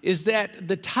tide is that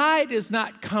the tide is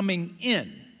not coming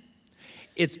in,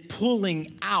 it's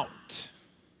pulling out.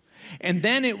 And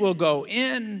then it will go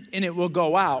in and it will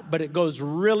go out, but it goes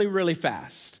really, really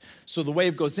fast. So the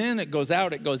wave goes in, it goes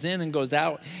out, it goes in and goes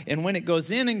out. And when it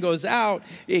goes in and goes out,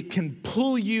 it can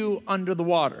pull you under the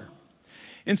water.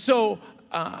 And so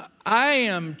I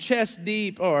am chest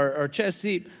deep or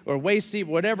waist deep,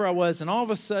 whatever I was, and all of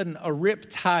a sudden a rip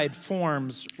tide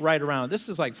forms right around. This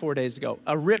is like 4 days ago.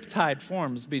 A rip tide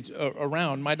forms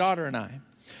around my daughter and I.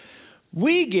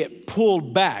 We get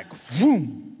pulled back.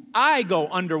 Boom. I go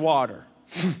underwater.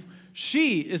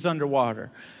 She is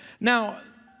underwater. Now,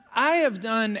 I have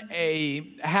done a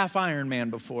half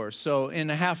Ironman before. So in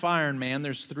a half Ironman,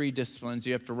 there's 3 disciplines.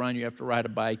 You have to run, you have to ride a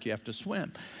bike, you have to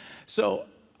swim. So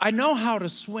I know how to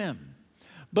swim,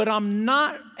 but I'm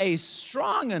not a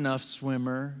strong enough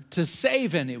swimmer to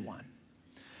save anyone.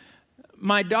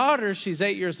 My daughter, she's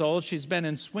 8 years old. She's been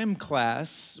in swim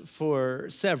class for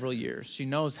several years. She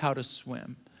knows how to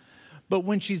swim. But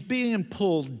when she's being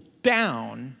pulled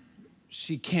down,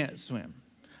 she can't swim.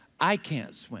 I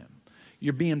can't swim.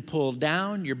 You're being pulled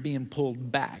down, you're being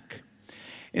pulled back.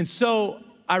 And so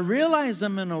I realize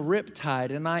I'm in a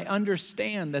riptide, and I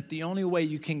understand that the only way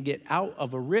you can get out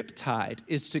of a riptide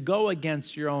is to go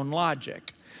against your own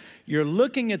logic. You're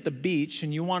looking at the beach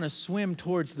and you want to swim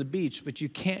towards the beach, but you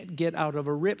can't get out of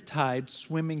a riptide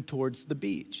swimming towards the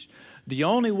beach. The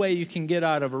only way you can get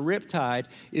out of a riptide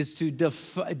is to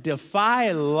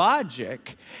defy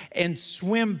logic and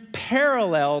swim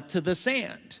parallel to the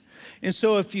sand. And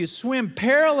so if you swim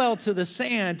parallel to the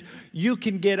sand, you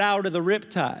can get out of the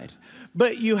riptide.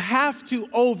 But you have to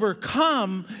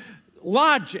overcome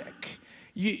logic.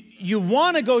 You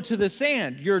want to go to the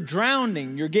sand. You're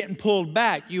drowning. You're getting pulled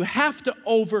back. You have to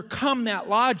overcome that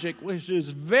logic, which is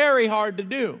very hard to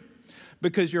do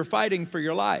because you're fighting for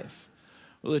your life.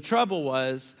 Well, the trouble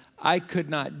was I could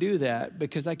not do that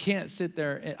because I can't sit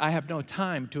there. I have no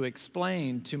time to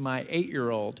explain to my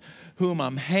 8-year-old, whom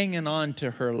I'm hanging on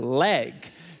to her leg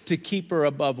to keep her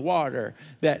above water,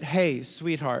 that, hey,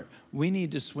 sweetheart, we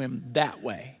need to swim that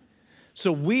way.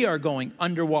 So we are going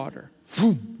underwater.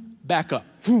 Back up,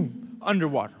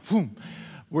 underwater.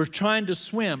 We're trying to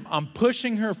swim. I'm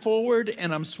pushing her forward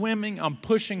and I'm swimming. I'm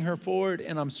pushing her forward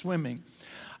and I'm swimming.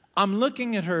 I'm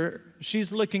looking at her.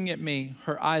 She's looking at me.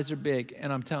 Her eyes are big.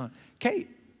 And I'm telling, Kate,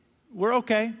 we're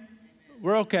okay.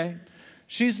 We're okay.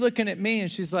 She's looking at me and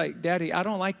she's like, Daddy, I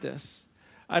don't like this.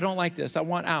 I don't like this. I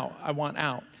want out. I want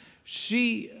out.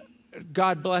 She,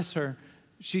 God bless her,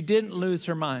 she didn't lose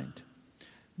her mind.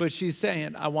 But she's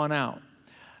saying, I want out.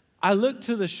 I look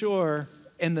to the shore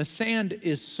and the sand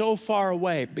is so far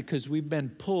away because we've been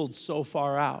pulled so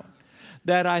far out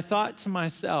that I thought to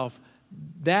myself,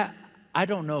 that I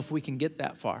don't know if we can get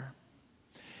that far.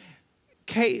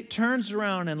 Kate turns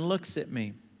around and looks at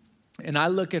me, and I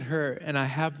look at her and I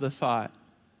have the thought,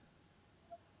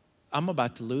 I'm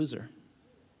about to lose her.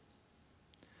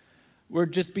 We're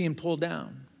just being pulled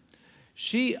down.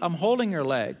 I'm holding her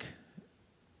leg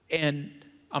and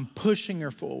I'm pushing her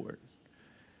forward.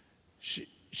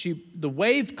 The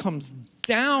wave comes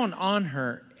down on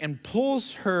her and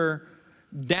pulls her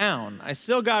down. I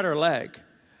still got her leg.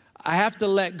 I have to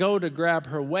let go to grab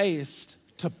her waist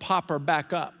to pop her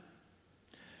back up.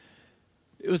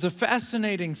 It was a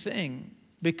fascinating thing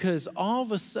because all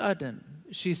of a sudden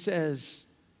she says,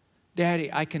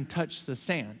 Daddy, I can touch the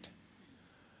sand.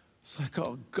 It's like,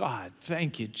 oh God,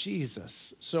 thank you,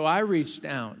 Jesus. So I reach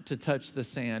down to touch the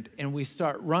sand and we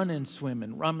start running,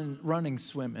 swimming.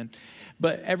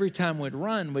 But every time we'd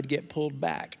run, we'd get pulled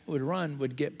back. We'd run,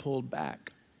 would get pulled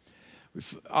back.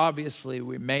 Obviously,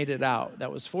 we made it out.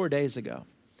 That was 4 days ago.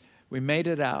 We made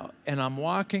it out and I'm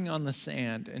walking on the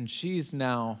sand and she's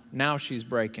now she's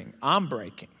breaking. I'm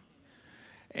breaking.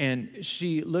 And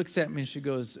she looks at me and she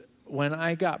goes, when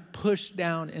I got pushed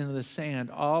down into the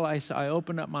sand, I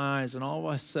opened up my eyes and all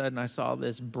of a sudden I saw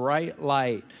this bright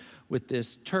light with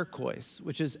this turquoise,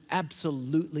 which is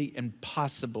absolutely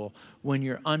impossible when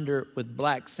you're under with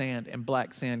black sand and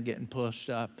black sand getting pushed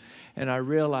up. And I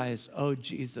realized, oh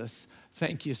Jesus,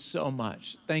 thank you so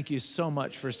much. Thank you so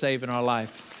much for saving our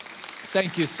life.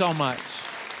 Thank you so much.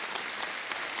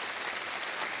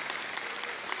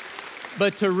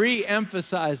 But to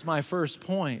re-emphasize my first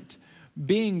point,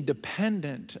 being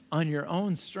dependent on your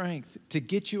own strength to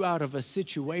get you out of a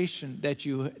situation that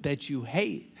you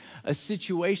hate, a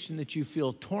situation that you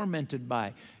feel tormented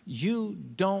by, you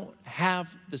don't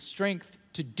have the strength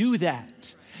to do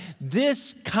that.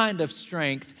 This kind of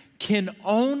strength can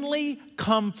only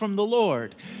come from the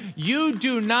Lord. You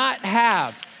do not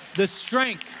have the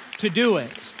strength to do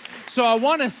it. So I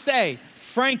want to say,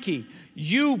 Frankie,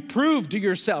 you proved to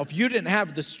yourself you didn't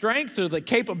have the strength or the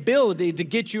capability to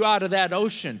get you out of that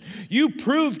ocean. You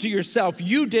proved to yourself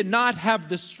you did not have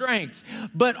the strength,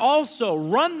 but also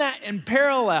run that in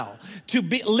parallel to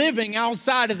be living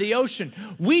outside of the ocean.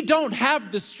 We don't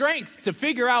have the strength to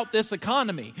figure out this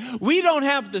economy. We don't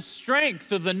have the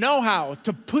strength or the know-how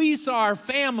to piece our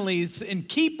families and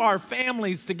keep our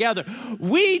families together.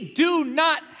 We do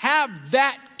not have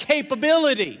that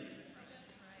capability.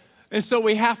 And so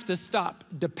we have to stop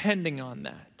depending on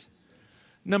that.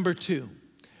 Number 2,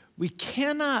 we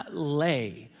cannot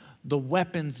lay the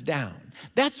weapons down.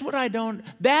 That's what I don't,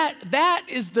 that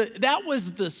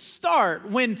was the start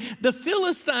when the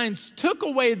Philistines took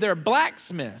away their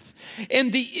blacksmith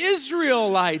and the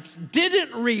Israelites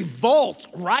didn't revolt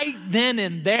right then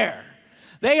and there.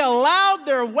 They allowed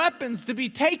their weapons to be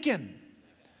taken.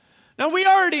 Now we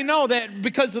already know that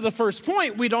because of the first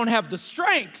point, we don't have the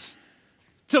strength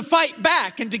to fight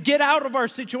back and to get out of our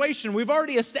situation. We've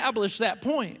already established that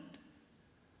point.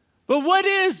 But what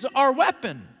is our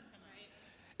weapon?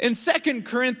 In 2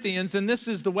 Corinthians, and this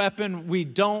is the weapon we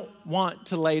don't want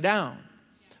to lay down.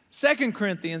 2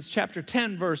 Corinthians chapter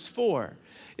 10, verse 4.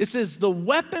 It says, the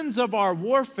weapons of our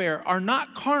warfare are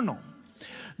not carnal.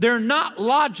 They're not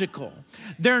logical.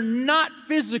 They're not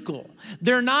physical.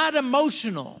 They're not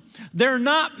emotional. They're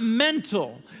not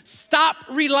mental. Stop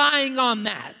relying on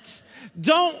that.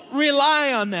 Don't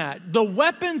rely on that. The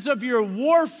weapons of your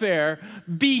warfare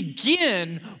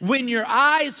begin when your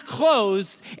eyes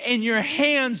closed and your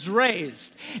hands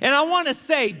raised. And I want to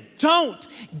say, don't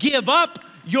give up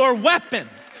your weapon.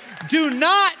 Do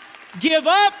not give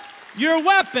up your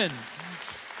weapon.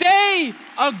 Stay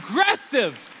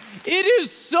aggressive. It is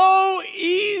so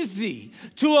easy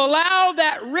to allow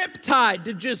that riptide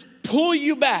to just pull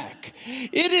you back.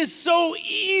 It is so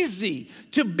easy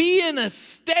to be in a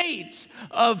state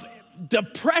of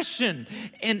depression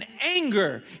and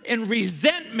anger and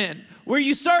resentment where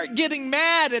you start getting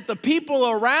mad at the people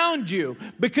around you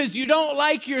because you don't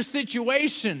like your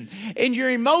situation and your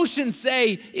emotions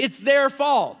say it's their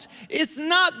fault. It's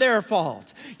not their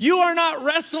fault. You are not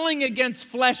wrestling against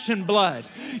flesh and blood.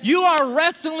 You are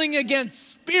wrestling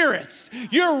against spirits.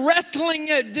 You're wrestling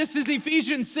this is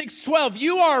Ephesians 6:12.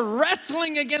 You are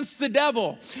wrestling against the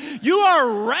devil. You are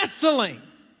wrestling.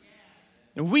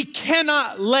 And we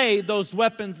cannot lay those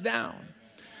weapons down.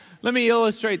 Let me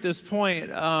illustrate this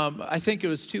point. I think it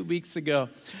was 2 weeks ago.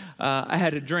 I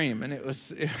had a dream, and it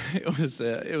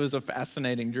was a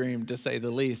fascinating dream, to say the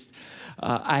least.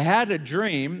 I had a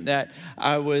dream that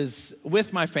I was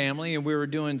with my family, and we were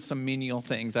doing some menial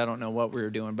things. I don't know what we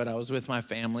were doing, but I was with my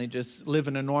family, just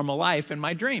living a normal life in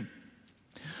my dream.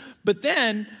 But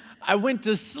then I went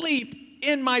to sleep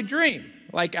in my dream.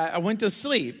 Like I went to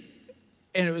sleep,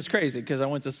 and it was crazy because I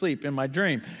went to sleep in my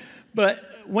dream. But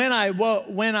when I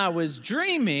was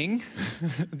dreaming,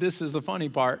 this is the funny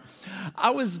part,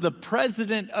 I was the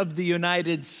president of the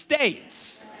United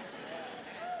States.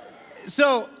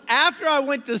 So after I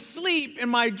went to sleep in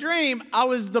my dream, I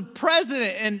was the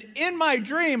president. And in my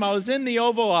dream, I was in the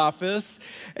Oval Office,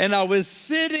 and I was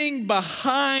sitting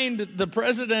behind the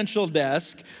presidential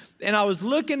desk, and I was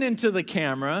looking into the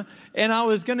camera, and I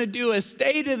was going to do a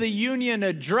State of the Union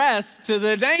address to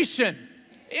the nation.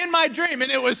 In my dream,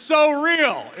 and it was so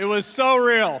real. It was so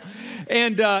real.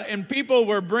 And people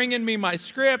were bringing me my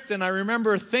script, and I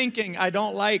remember thinking, I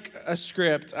don't like a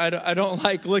script. I don't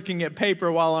like looking at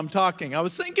paper while I'm talking. I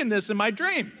was thinking this in my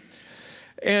dream.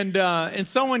 And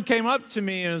someone came up to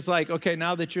me and was like, okay,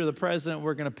 now that you're the president,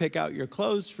 we're going to pick out your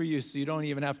clothes for you, so you don't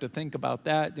even have to think about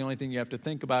that. The only thing you have to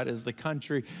think about is the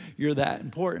country. You're that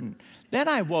important. Then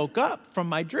I woke up from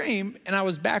my dream, and I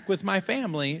was back with my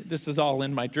family. This is all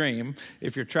in my dream,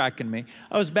 if you're tracking me.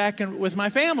 I was back with my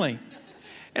family,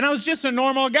 and I was just a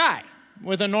normal guy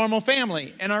with a normal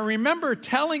family. And I remember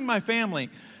telling my family,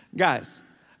 guys,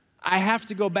 I have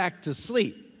to go back to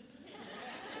sleep.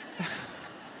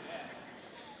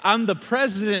 I'm the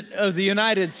president of the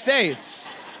United States.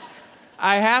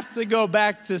 I have to go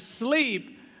back to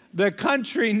sleep. The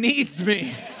country needs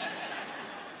me.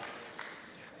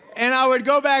 And I would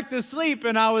go back to sleep,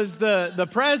 and I was the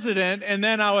president, and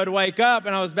then I would wake up,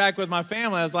 and I was back with my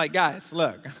family. I was like, guys,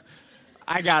 look,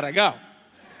 I gotta go.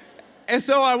 And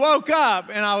so I woke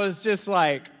up, and I was just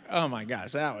like, oh my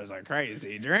gosh, that was a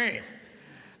crazy dream.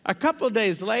 A couple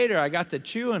days later, I got to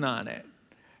chewing on it.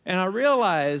 And I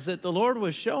realized that the Lord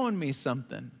was showing me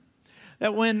something.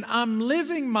 That when I'm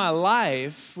living my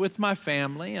life with my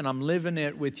family, and I'm living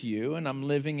it with you, and I'm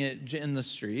living it in the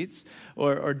streets,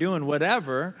 or doing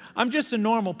whatever, I'm just a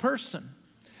normal person.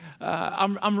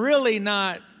 I'm really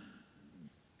not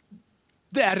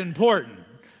that important.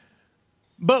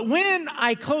 But when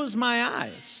I close my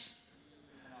eyes,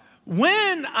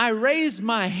 when I raise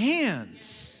my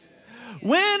hands,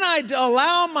 when I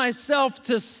allow myself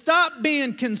to stop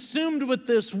being consumed with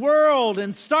this world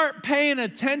and start paying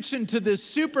attention to this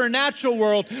supernatural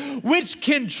world, which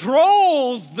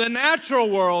controls the natural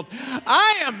world,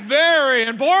 I am very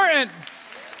important.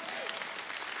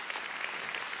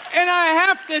 And I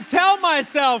have to tell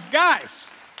myself,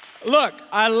 guys, look,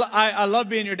 I love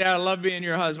being your dad. I love being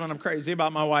your husband. I'm crazy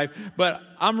about my wife, but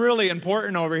I'm really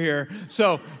important over here.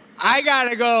 So I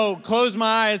gotta go close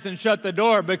my eyes and shut the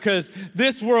door because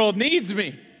this world needs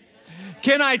me.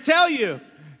 Can I tell you,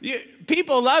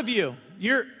 people love you.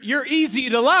 You're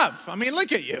easy to love. I mean,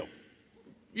 look at you.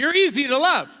 You're easy to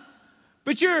love.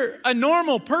 But you're a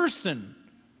normal person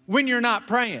when you're not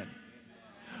praying.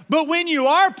 But when you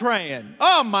are praying,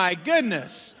 oh my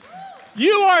goodness,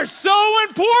 you are so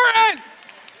important.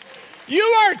 You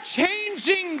are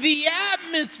changing the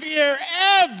atmosphere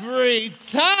every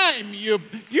time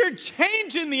you're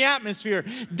changing the atmosphere.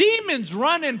 Demons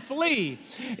run and flee.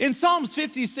 In Psalms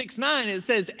 56:9, it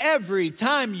says, every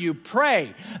time you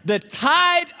pray, the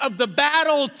tide of the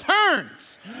battle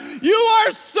turns. You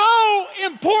are so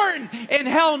important, and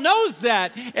hell knows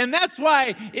that, and that's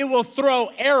why it will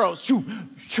throw arrows to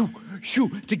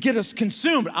get us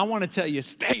consumed. I want to tell you,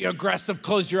 stay aggressive,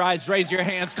 close your eyes, raise your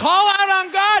hands, call out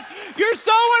on God. You're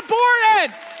so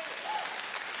important.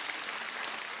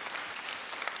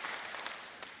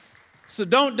 So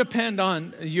don't depend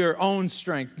on your own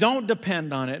strength. Don't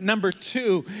depend on it. Number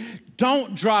 2,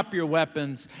 don't drop your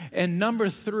weapons. And number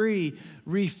 3,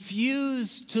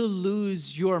 refuse to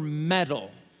lose your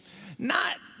mettle.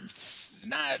 Not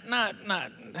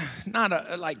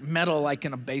like metal like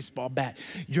in a baseball bat.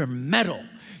 Your mettle,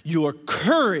 your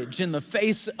courage in the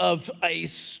face of a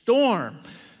storm.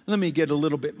 Let me get a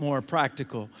little bit more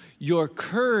practical. Your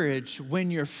courage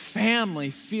when your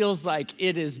family feels like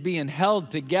it is being held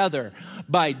together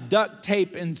by duct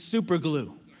tape and super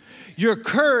glue. Your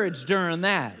courage during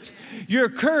that. Your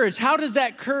courage, how does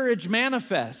that courage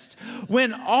manifest?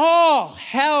 When all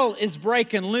hell is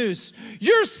breaking loose,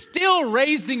 you're still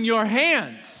raising your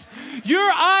hands.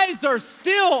 Your eyes are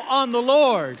still on the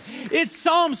Lord. It's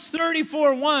Psalms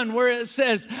 34:1 where it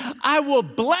says, I will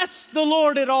bless the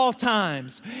Lord at all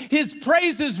times. His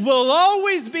praises will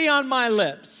always be on my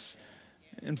lips.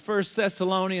 In 1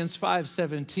 Thessalonians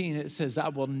 5:17, it says, I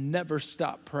will never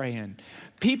stop praying.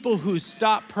 People who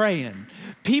stop praying,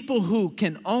 people who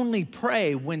can only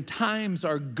pray when times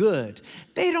are good,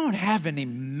 they don't have any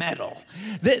mettle.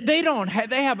 They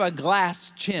have a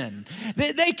glass chin.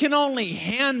 They can only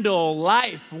handle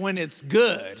life when it's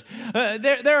good.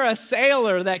 They're a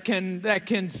sailor that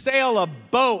can sail a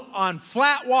boat on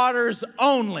flat waters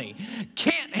only.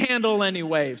 Can't handle any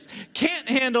waves. Can't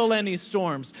handle any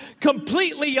storms.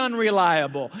 Completely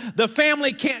unreliable. The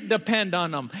family can't depend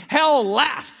on them. Hell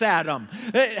laughs at them.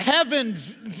 Heaven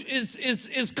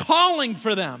is calling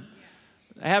for them.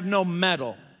 They have no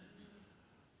mettle.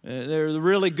 They're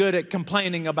really good at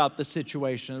complaining about the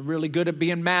situation. They're really good at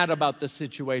being mad about the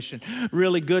situation.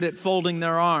 Really good at folding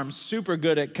their arms. Super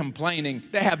good at complaining.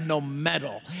 They have no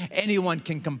mettle. Anyone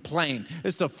can complain.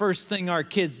 It's the first thing our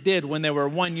kids did when they were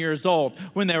 1 year old.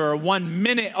 When they were 1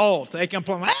 minute old, they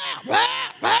complain.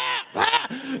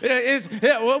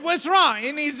 What's wrong?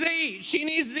 He needs to eat. She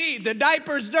needs to eat. The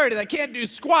diaper's dirty. They can't do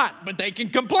squat, but they can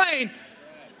complain.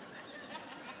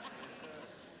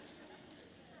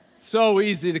 So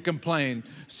easy to complain.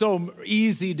 So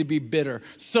easy to be bitter.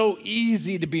 So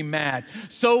easy to be mad.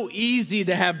 So easy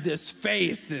to have this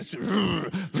face.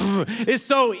 It's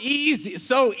so easy.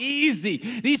 So easy.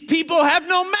 These people have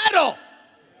no mettle.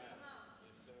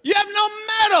 You have no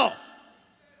mettle.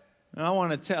 And I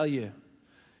want to tell you,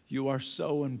 you are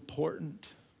so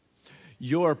important.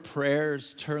 Your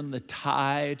prayers turn the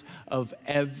tide of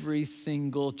every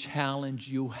single challenge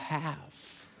you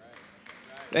have.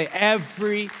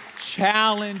 Every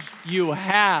challenge you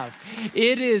have.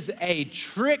 It is a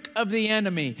trick of the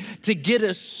enemy to get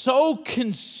us so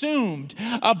consumed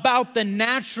about the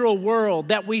natural world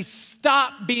that we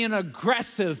stop being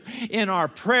aggressive in our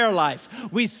prayer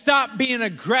life. We stop being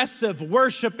aggressive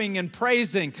worshiping and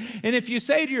praising. And if you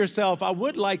say to yourself, I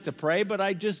would like to pray, but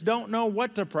I just don't know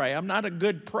what to pray. I'm not a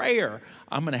good prayer.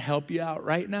 I'm going to help you out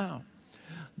right now.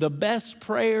 The best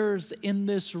prayers in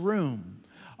this room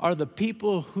are the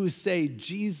people who say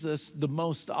Jesus the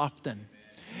most often.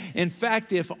 In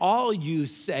fact, if all you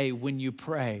say when you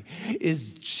pray is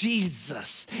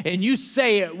Jesus, and you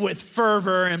say it with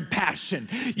fervor and passion,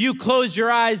 you close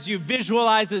your eyes, you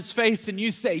visualize his face, and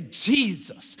you say,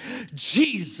 Jesus,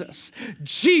 Jesus,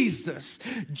 Jesus,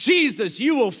 Jesus,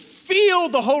 you will feel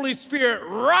the Holy Spirit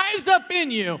rise up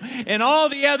in you, and all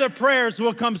the other prayers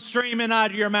will come streaming out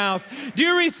of your mouth. Do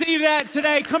you receive that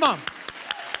today? Come on.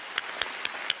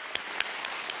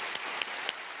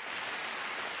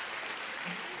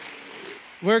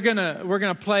 We're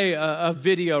gonna play a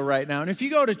video right now. And if you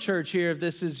go to church here, if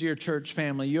this is your church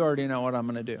family, you already know what I'm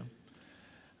gonna do.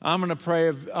 I'm gonna play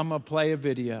a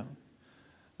video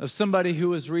of somebody who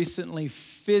was recently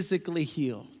physically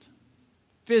healed.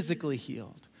 Physically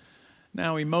healed.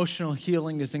 Now, emotional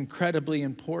healing is incredibly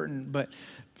important, but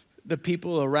the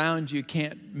people around you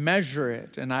can't measure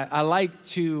it. And I like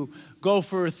to go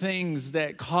for things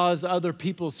that cause other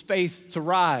people's faith to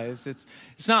rise. It's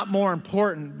not more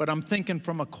important, but I'm thinking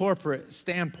from a corporate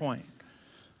standpoint.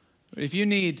 But if you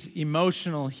need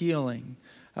emotional healing,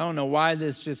 I don't know why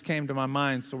this just came to my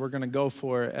mind, so we're going to go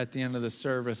for it at the end of the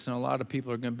service. And a lot of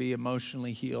people are going to be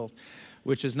emotionally healed,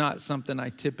 which is not something I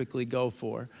typically go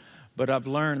for. But I've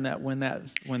learned that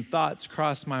when thoughts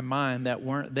cross my mind that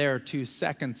weren't there 2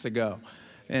 seconds ago,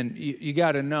 and you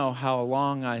got to know how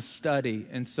long I study.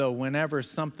 And so whenever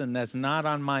something that's not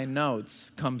on my notes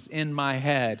comes in my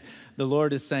head, the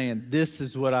Lord is saying, this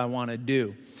is what I want to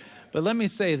do. But let me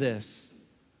say this.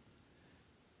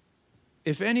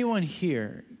 If anyone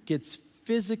here gets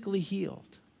physically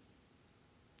healed,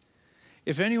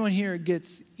 if anyone here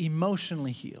gets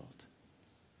emotionally healed,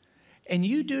 and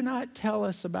you do not tell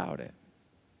us about it,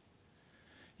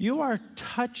 you are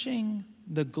touching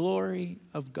the glory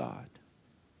of God.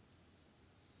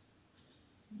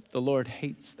 The Lord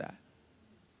hates that.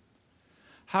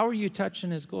 How are you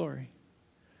touching his glory?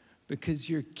 Because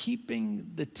you're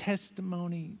keeping the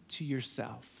testimony to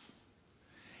yourself.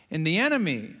 And the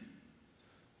enemy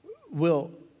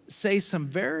will say some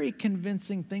very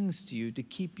convincing things to you to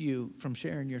keep you from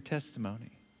sharing your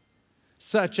testimony,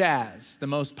 such as the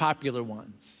most popular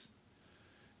ones.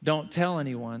 Don't tell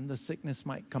anyone, the sickness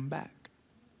might come back.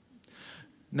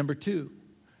 Number 2,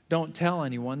 don't tell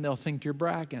anyone, they'll think you're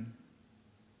bragging.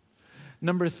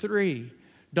 Number 3,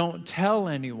 don't tell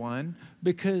anyone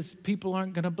because people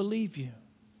aren't going to believe you.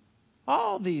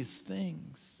 All these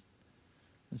things.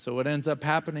 And so what ends up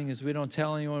happening is we don't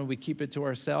tell anyone, we keep it to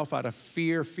ourselves out of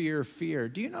fear, fear, fear.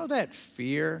 Do you know that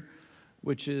fear,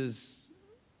 which is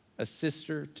a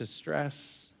sister to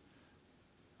stress,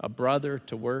 a brother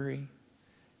to worry,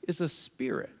 is a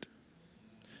spirit?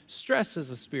 Stress is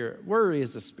a spirit. Worry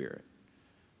is a spirit.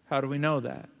 How do we know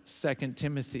that? 2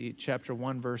 Timothy chapter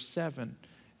 1, verse 7.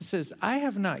 It says, I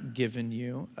have not given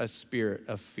you a spirit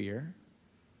of fear,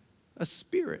 a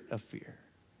spirit of fear.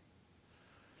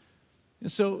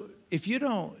 And so if you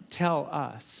don't tell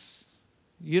us,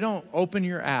 you don't open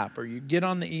your app or you get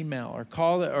on the email or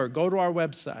call it or go to our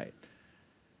website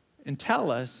and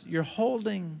tell us, you're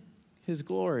holding his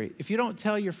glory. If you don't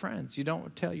tell your friends, you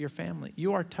don't tell your family,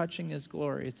 you are touching his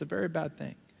glory. It's a very bad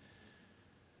thing.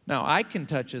 Now, I can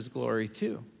touch his glory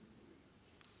too.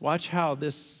 Watch how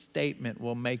this statement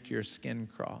will make your skin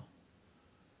crawl.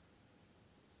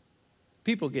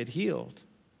 People get healed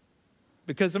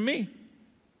because of me.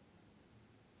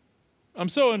 I'm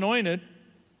so anointed.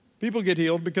 People get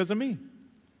healed because of me.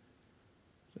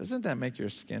 Doesn't that make your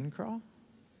skin crawl?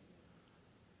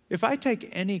 If I take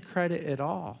any credit at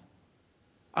all,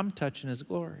 I'm touching his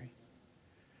glory.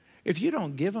 If you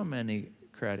don't give him any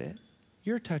credit,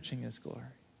 you're touching his glory.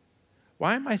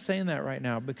 Why am I saying that right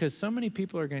now? Because so many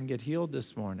people are going to get healed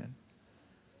this morning.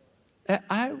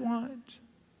 I want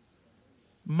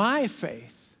my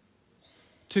faith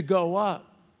to go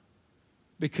up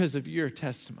because of your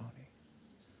testimony.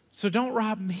 So don't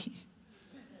rob me.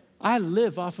 I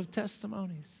live off of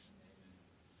testimonies.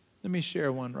 Let me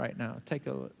share one right now. Take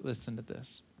a listen to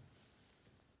this.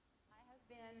 I have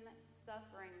been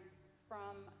suffering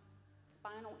from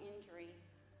spinal injuries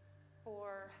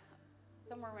for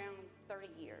somewhere around 30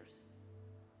 years.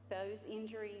 Those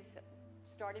injuries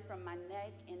started from my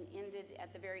neck and ended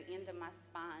at the very end of my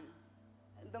spine.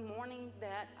 The morning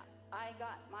that I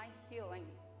got my healing,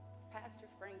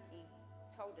 Pastor Frankie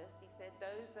told us, he said,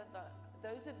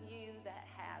 those of you that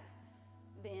have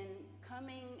been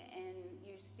coming and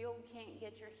you still can't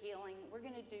get your healing, we're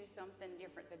going to do something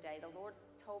different today. The Lord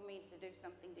told me to do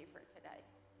something different today.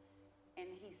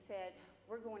 And he said,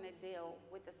 we're going to deal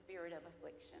with the spirit of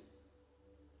affliction.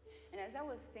 And as I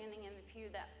was standing in the pew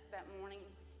that morning,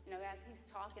 you know, as he's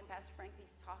talking, Pastor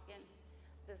Frankie's talking,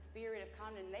 the spirit of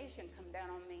condemnation come down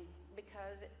on me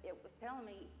because it was telling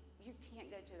me, you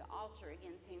can't go to the altar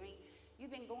again, Timmy.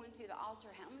 You've been going to the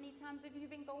altar. How many times have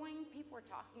you been going? People are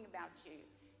talking about you.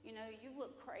 You know, you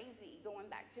look crazy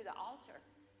going back to the altar.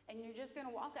 And you're just going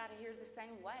to walk out of here the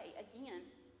same way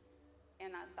again.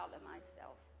 And I thought to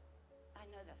myself, I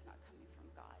know that's not coming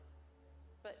from God.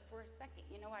 But for a second,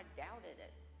 you know, I doubted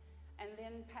it. And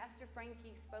then Pastor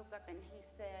Frankie spoke up and he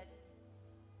said,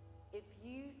 if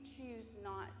you choose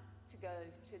not to go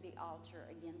to the altar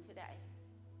again today,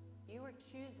 you are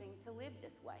choosing to live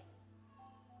this way.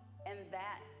 And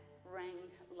that rang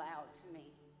loud to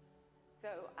me.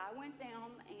 So I went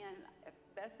down and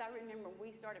best I remember,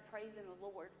 we started praising the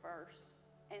Lord first.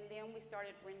 And then we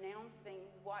started renouncing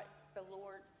what the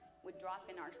Lord would drop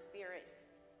in our spirit.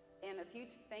 And a few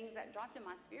things that dropped in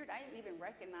my spirit, I didn't even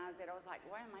recognize it. I was like,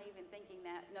 why am I even thinking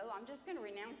that? No, I'm just going to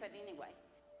renounce it anyway.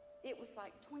 It was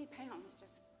like 20 pounds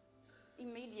just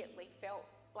immediately felt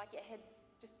like it had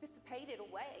just dissipated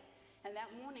away. And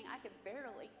that morning, I could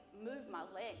barely move my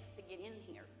legs to get in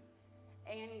here.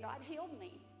 And God healed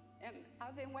me. And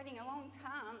I've been waiting a long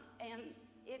time, and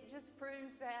it just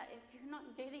proves that if you're not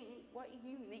getting what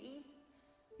you need,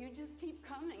 you just keep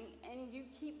coming and you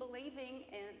keep believing,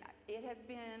 and it has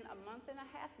been a month and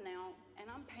a half now, and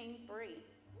I'm pain-free.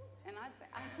 And I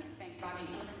can't thank God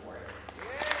enough for it.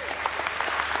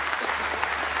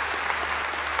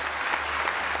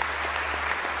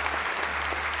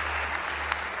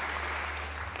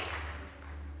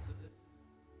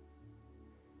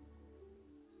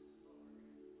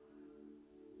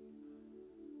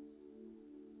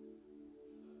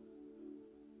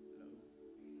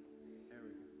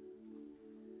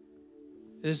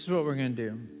 This is what we're going to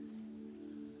do.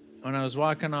 When I was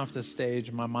walking off the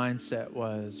stage, my mindset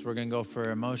was we're going to go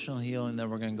for emotional healing, then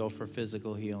we're going to go for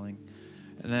physical healing.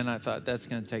 And then I thought that's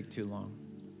going to take too long.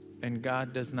 And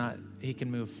God does not, he can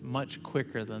move much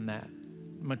quicker than that,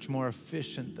 much more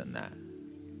efficient than that.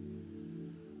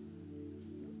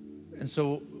 And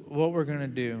so what we're going to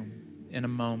do in a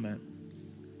moment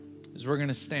is we're going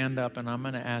to stand up and I'm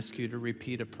going to ask you to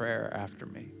repeat a prayer after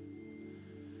me.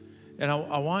 And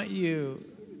I want you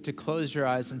to close your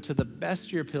eyes and to the best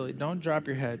of your ability, don't drop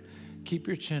your head, keep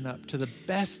your chin up. To the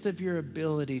best of your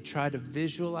ability, try to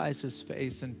visualize his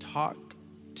face and talk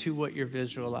to what you're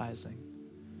visualizing.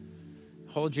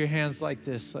 Hold your hands like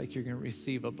this, like you're going to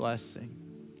receive a blessing.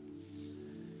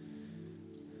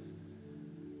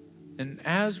 And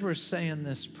as we're saying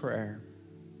this prayer,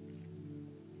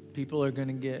 people are going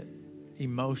to get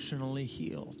emotionally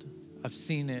healed. I've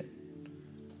seen it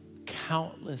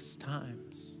countless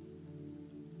times.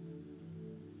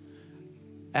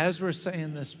 As we're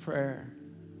saying this prayer,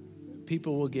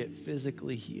 people will get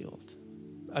physically healed.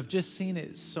 I've just seen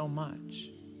it so much.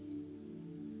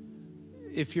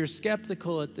 If you're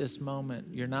skeptical at this moment,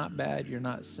 you're not bad, you're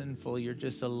not sinful, you're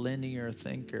just a linear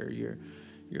thinker,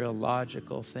 you're a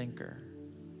logical thinker.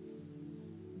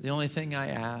 The only thing I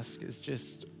ask is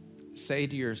just say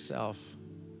to yourself,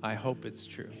 I hope it's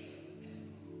true.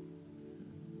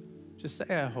 Just say,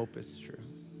 I hope it's true.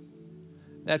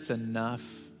 That's enough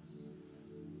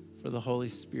for the Holy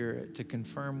Spirit to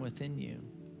confirm within you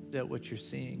that what you're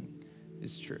seeing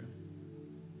is true.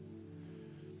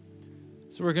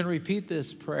 So we're going to repeat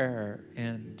this prayer,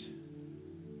 and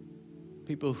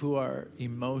people who are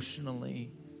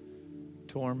emotionally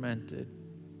tormented,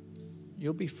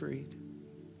 you'll be freed.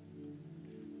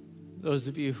 Those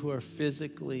of you who are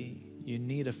physically, you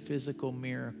need a physical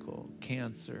miracle,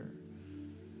 cancer,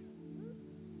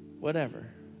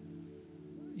 whatever.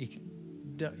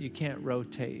 You can't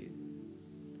rotate.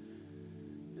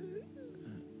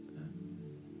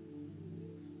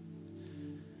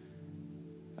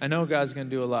 I know God's going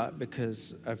to do a lot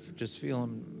because I just feel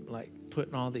him like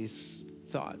putting all these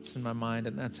thoughts in my mind,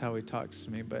 and that's how he talks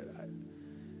to me, but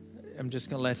I'm just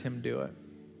going to let him do it.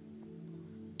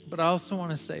 But I also want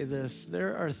to say this.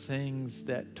 There are things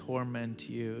that torment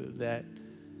you that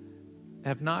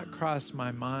have not crossed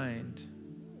my mind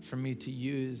for me to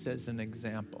use as an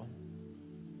example.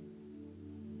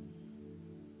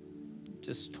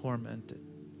 Just tormented.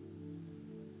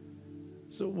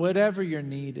 So whatever your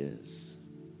need is,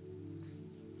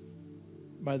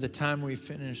 by the time we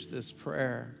finish this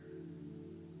prayer,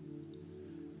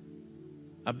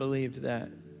 I believe that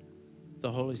the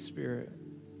Holy Spirit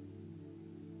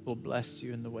will bless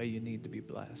you in the way you need to be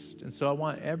blessed. And so I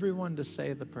want everyone to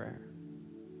say the prayer.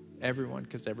 Everyone,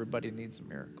 because everybody needs a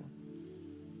miracle.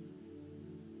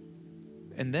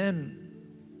 And then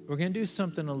we're going to do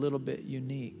something a little bit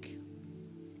unique,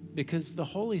 because the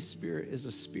Holy Spirit is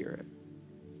a spirit.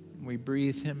 We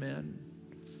breathe him in.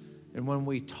 And when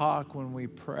we talk, when we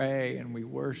pray and we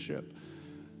worship,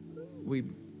 we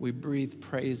breathe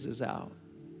praises out.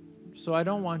 So I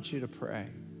don't want you to pray.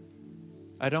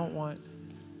 I don't want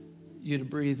you to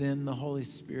breathe in the Holy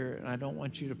Spirit, and I don't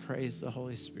want you to praise the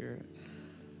Holy Spirit.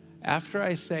 After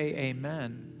I say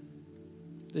amen,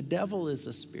 the devil is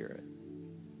a spirit.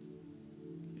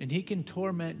 And he can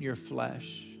torment your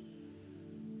flesh.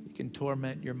 He can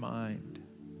torment your mind.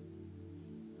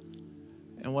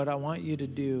 And what I want you to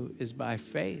do is by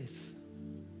faith,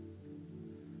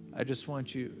 I just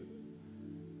want you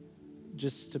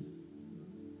just to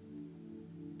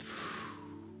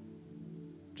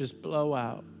just blow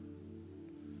out.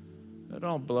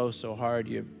 Don't blow so hard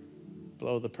you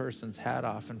blow the person's hat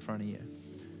off in front of you.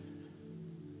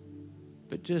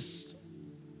 But just,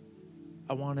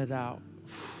 I want it out.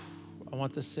 I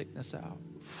want the sickness out.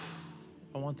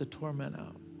 I want the torment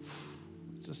out.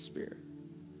 It's a spirit.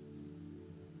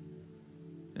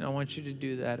 And I want you to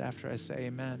do that after I say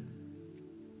amen.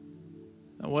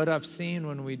 And what I've seen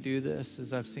when we do this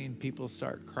is I've seen people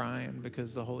start crying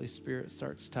because the Holy Spirit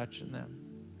starts touching them.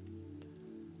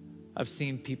 I've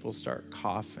seen people start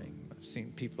coughing. I've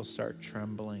seen people start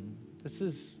trembling. This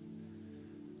is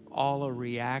all a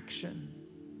reaction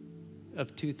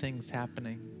of two things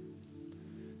happening.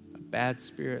 bad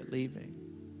spirit leaving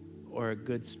or a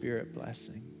good spirit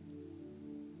blessing.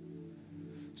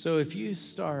 So if you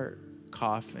start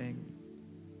coughing,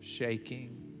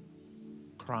 shaking,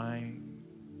 crying,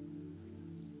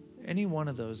 any one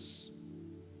of those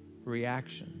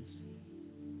reactions,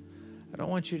 I don't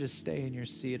want you to stay in your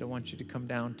seat. I want you to come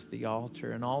down to the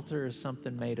altar. An altar is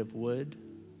something made of wood,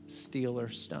 steel, or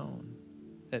stone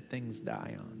that things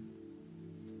die on.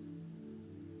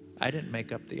 I didn't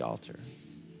make up the altar.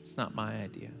 It's not my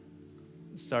idea.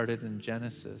 It started in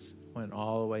Genesis, went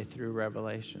all the way through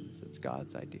Revelations. It's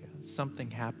God's idea.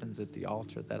 Something happens at the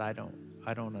altar that I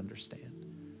don't understand.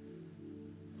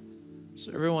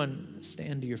 So everyone,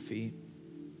 stand to your feet.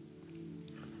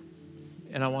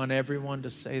 And I want everyone to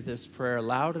say this prayer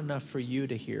loud enough for you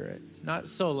to hear it. Not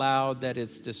so loud that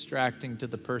it's distracting to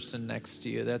the person next to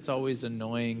you. That's always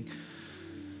annoying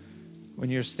when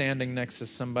you're standing next to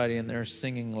somebody and they're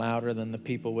singing louder than the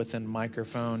people within the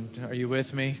microphone. Are you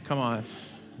with me? Come on.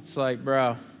 It's like,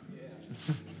 bro,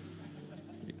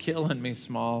 you're killing me,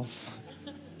 Smalls.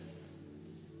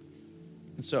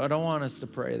 And so I don't want us to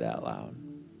pray that loud.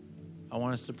 I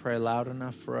want us to pray loud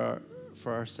enough for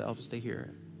ourselves to hear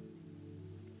it.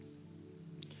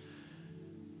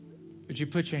 Would you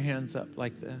put your hands up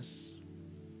like this?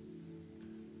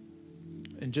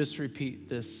 And just repeat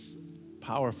this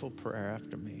powerful prayer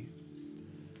after me.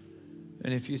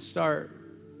 And if you start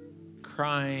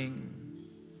crying,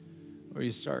 or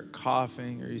you start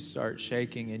coughing, or you start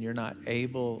shaking, and you're not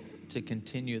able to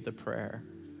continue the prayer,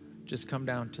 just come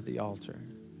down to the altar.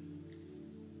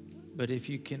 But if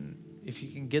you can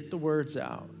get the words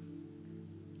out,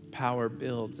 power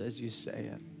builds as you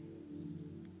say it.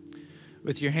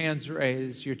 With your hands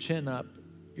raised, your chin up,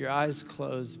 your eyes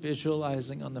closed,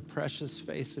 visualizing on the precious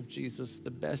face of Jesus the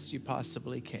best you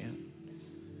possibly can.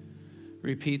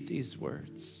 Repeat these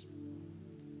words.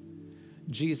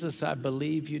 Jesus, I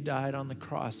believe you died on the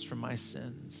cross for my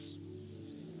sins.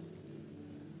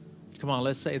 Come on,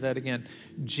 let's say that again.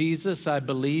 Jesus, I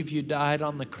believe you died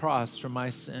on the cross for my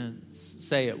sins.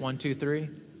 Say it, 1, 2, 3.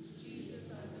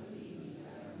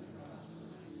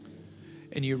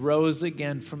 And you rose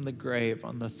again from the grave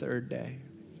on the third day.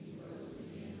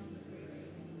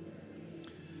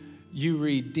 You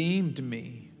redeemed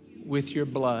me with your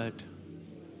blood.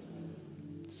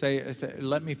 Say,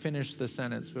 let me finish the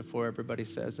sentence before everybody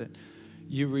says it.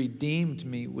 You redeemed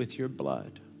me with your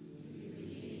blood.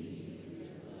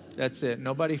 That's it.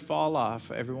 Nobody fall off.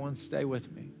 Everyone stay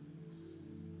with me.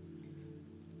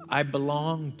 I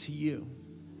belong to you.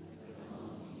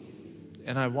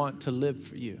 And I want to live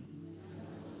for you.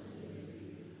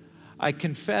 I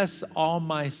confess all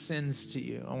my sins to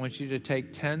you. I want you to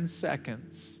take 10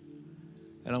 seconds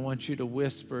and I want you to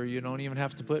whisper. You don't even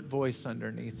have to put voice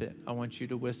underneath it. I want you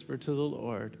to whisper to the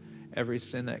Lord every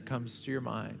sin that comes to your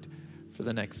mind for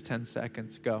the next 10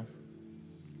 seconds. Go.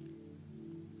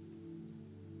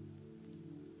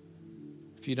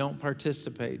 If you don't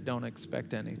participate, don't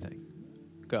expect anything.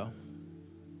 Go.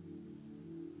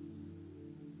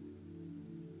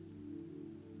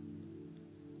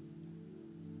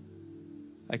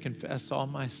 I confess all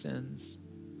my sins,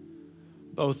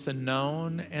 both the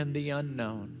known and the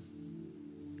unknown.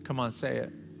 Come on, say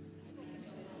it.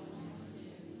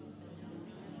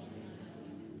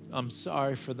 I'm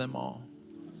sorry for them all.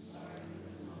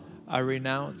 I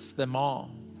renounce them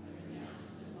all.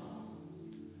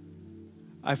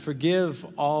 I forgive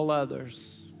all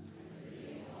others.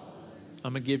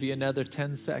 I'm going to give you another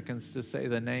 10 seconds to say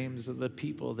the names of the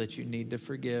people that you need to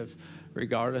forgive,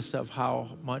 regardless of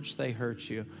how much they hurt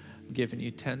you. I'm giving you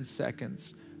 10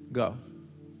 seconds. Go.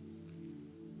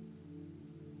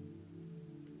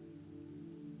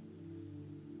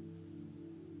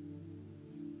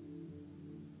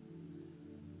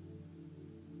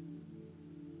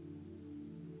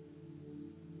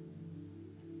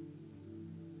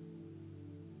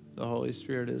 The Holy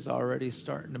Spirit is already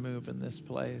starting to move in this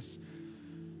place.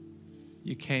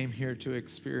 You came here to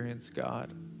experience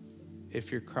God.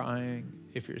 If you're crying,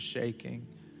 if you're shaking,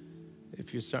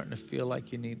 if you're starting to feel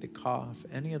like you need to cough,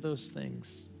 any of those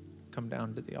things, come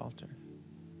down to the altar.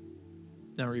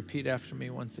 Now repeat after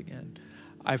me once again.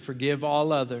 I forgive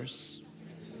all others.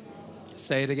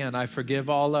 Say it again. I forgive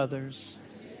all others,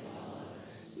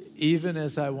 even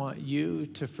as I want you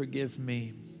to forgive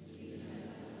me.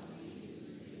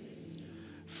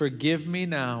 Forgive me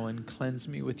now and cleanse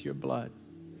me with your blood.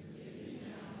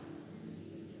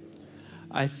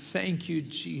 I thank you,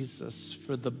 Jesus,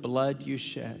 for the blood you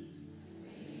shed.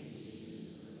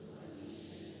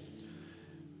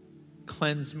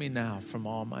 Cleanse me now from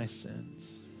all my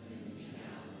sins.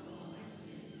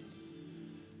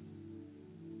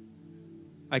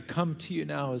 I come to you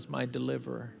now as my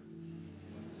deliverer.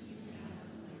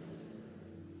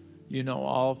 You know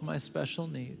all of my special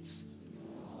needs.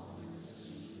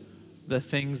 The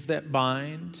things that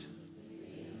bind,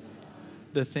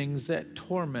 the things that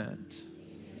torment,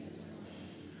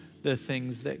 the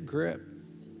things that grip,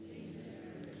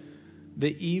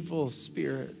 the evil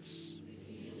spirits,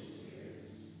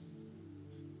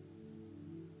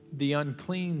 the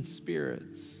unclean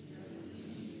spirits.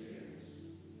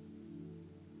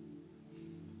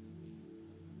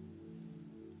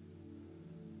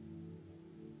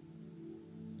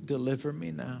 Deliver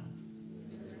me now.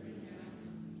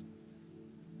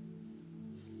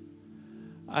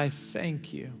 I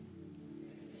thank you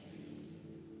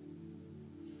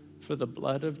for the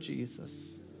blood of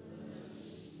Jesus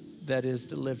that is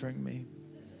delivering me.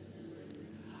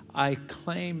 I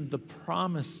claim the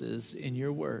promises in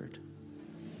your word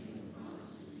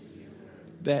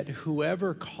that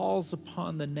whoever calls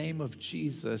upon the name of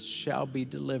Jesus shall be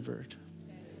delivered.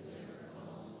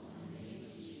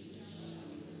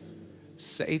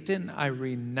 Satan, I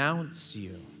renounce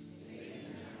you,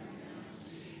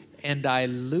 and I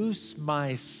loose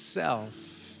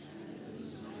myself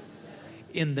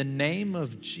in the name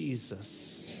of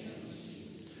Jesus.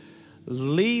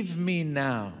 Leave me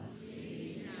now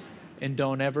and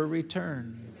don't ever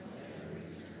return.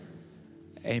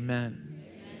 Amen.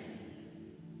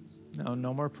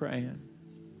 No more praying.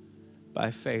 By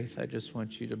faith, I just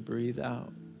want you to breathe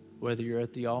out, whether you're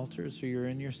at the altars or you're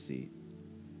in your seat.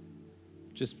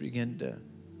 Just begin to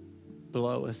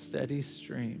blow a steady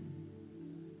stream.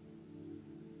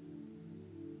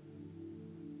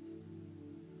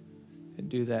 And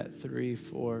do that 3,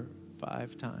 4,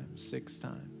 5 times, 6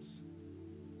 times.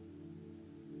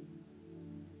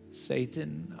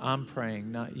 Satan, I'm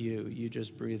praying, not you. You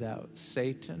just breathe out.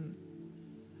 Satan,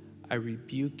 I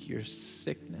rebuke your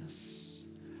sickness.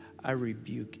 I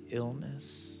rebuke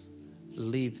illness.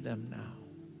 Leave them now.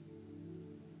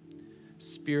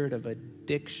 Spirit of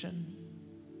addiction,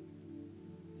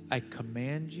 I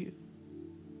command you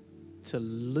to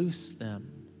loose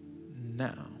them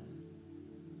now.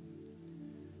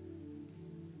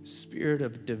 Spirit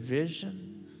of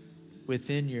division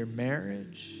within your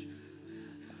marriage,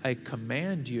 I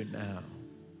command you now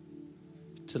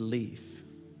to leave.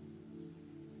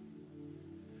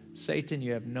 Satan,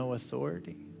 you have no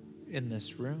authority in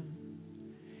this room.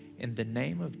 In the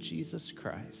name of Jesus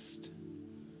Christ,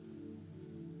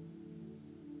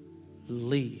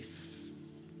 leave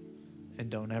and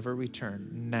don't ever return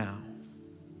now.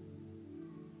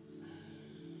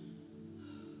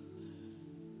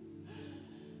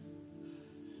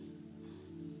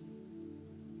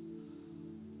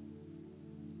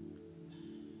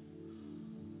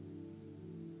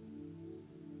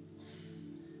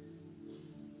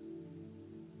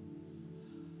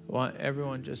 I want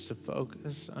everyone just to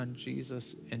focus on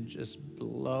Jesus and just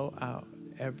blow out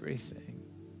everything.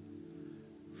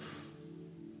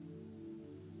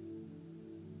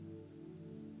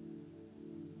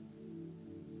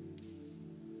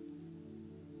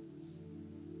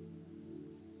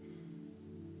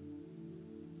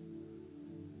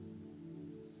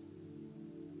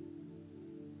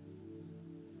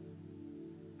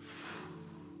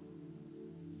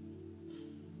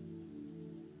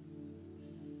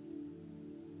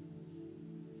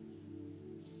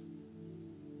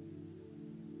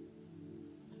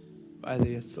 By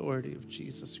the authority of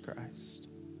Jesus Christ,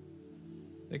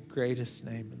 the greatest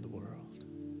name in the world.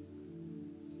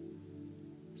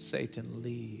 Satan,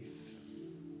 leave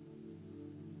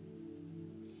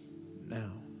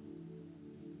now.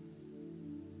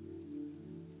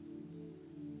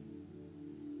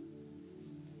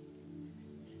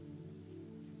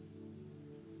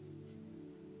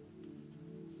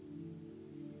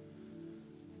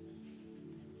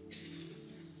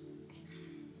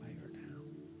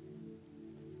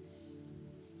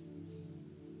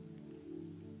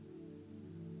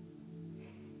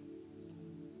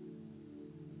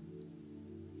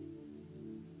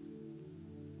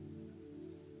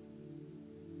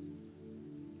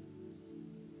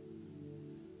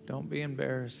 Don't be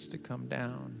embarrassed to come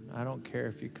down. I don't care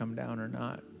if you come down or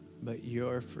not, but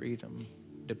your freedom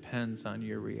depends on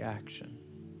your reaction.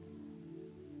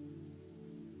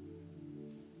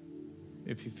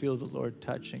 If you feel the Lord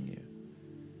touching you,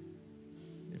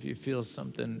 if you feel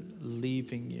something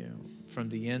leaving you from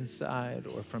the inside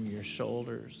or from your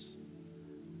shoulders,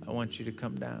 I want you to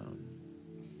come down.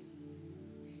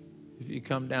 If you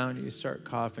come down, you start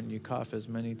coughing, you cough as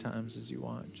many times as you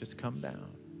want. Just come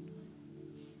down.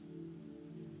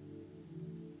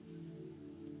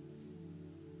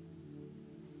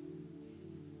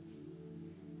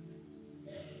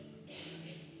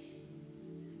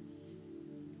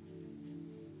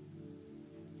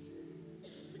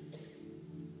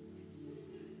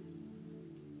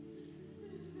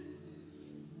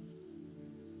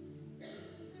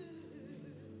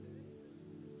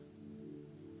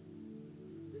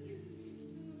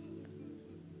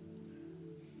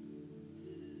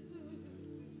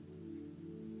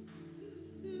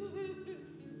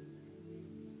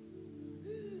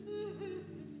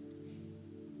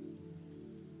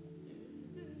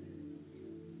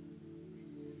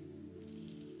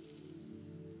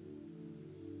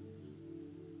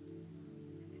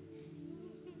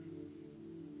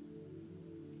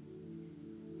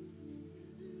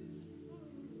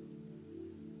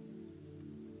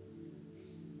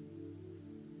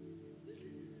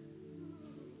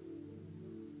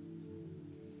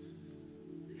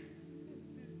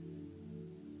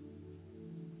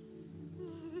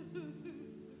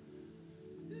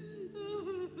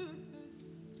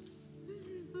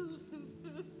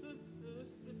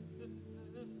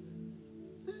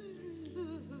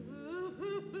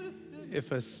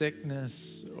 If a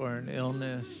sickness or an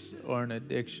illness or an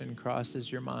addiction crosses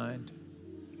your mind,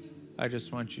 I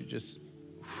just want you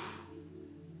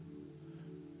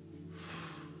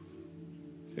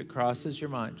if it crosses your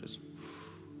mind, just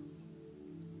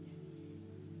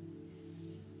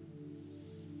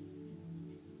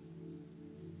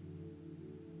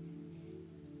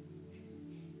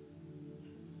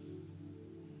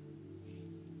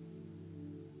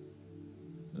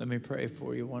let me pray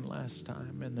for you one last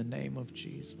time. In the name of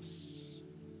Jesus,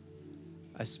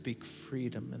 I speak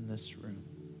freedom in this room.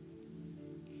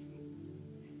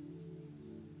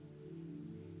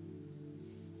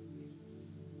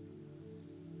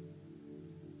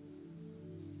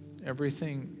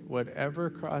 Everything, whatever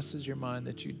crosses your mind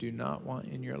that you do not want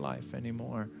in your life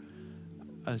anymore,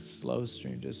 a slow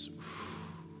stream, just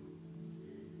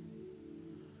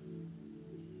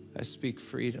I speak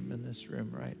freedom in this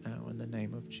room right now in the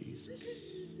name of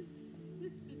Jesus.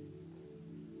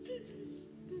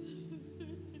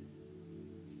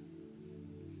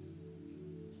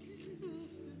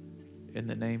 In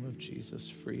the name of Jesus,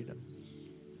 freedom.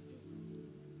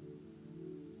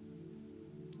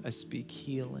 I speak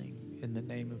healing in the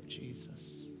name of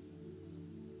Jesus.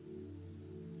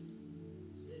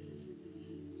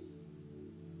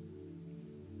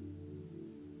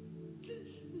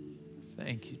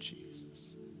 Thank you,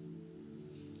 Jesus.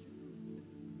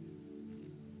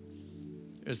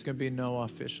 There's going to be no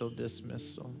official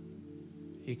dismissal.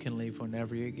 You can leave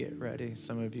whenever you get ready.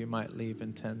 Some of you might leave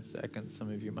in 10 seconds.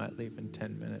 Some of you might leave in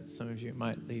 10 minutes. Some of you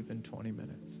might leave in 20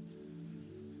 minutes.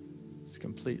 It's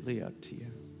completely up to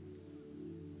you.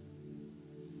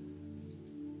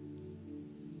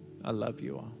 I love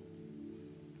you all.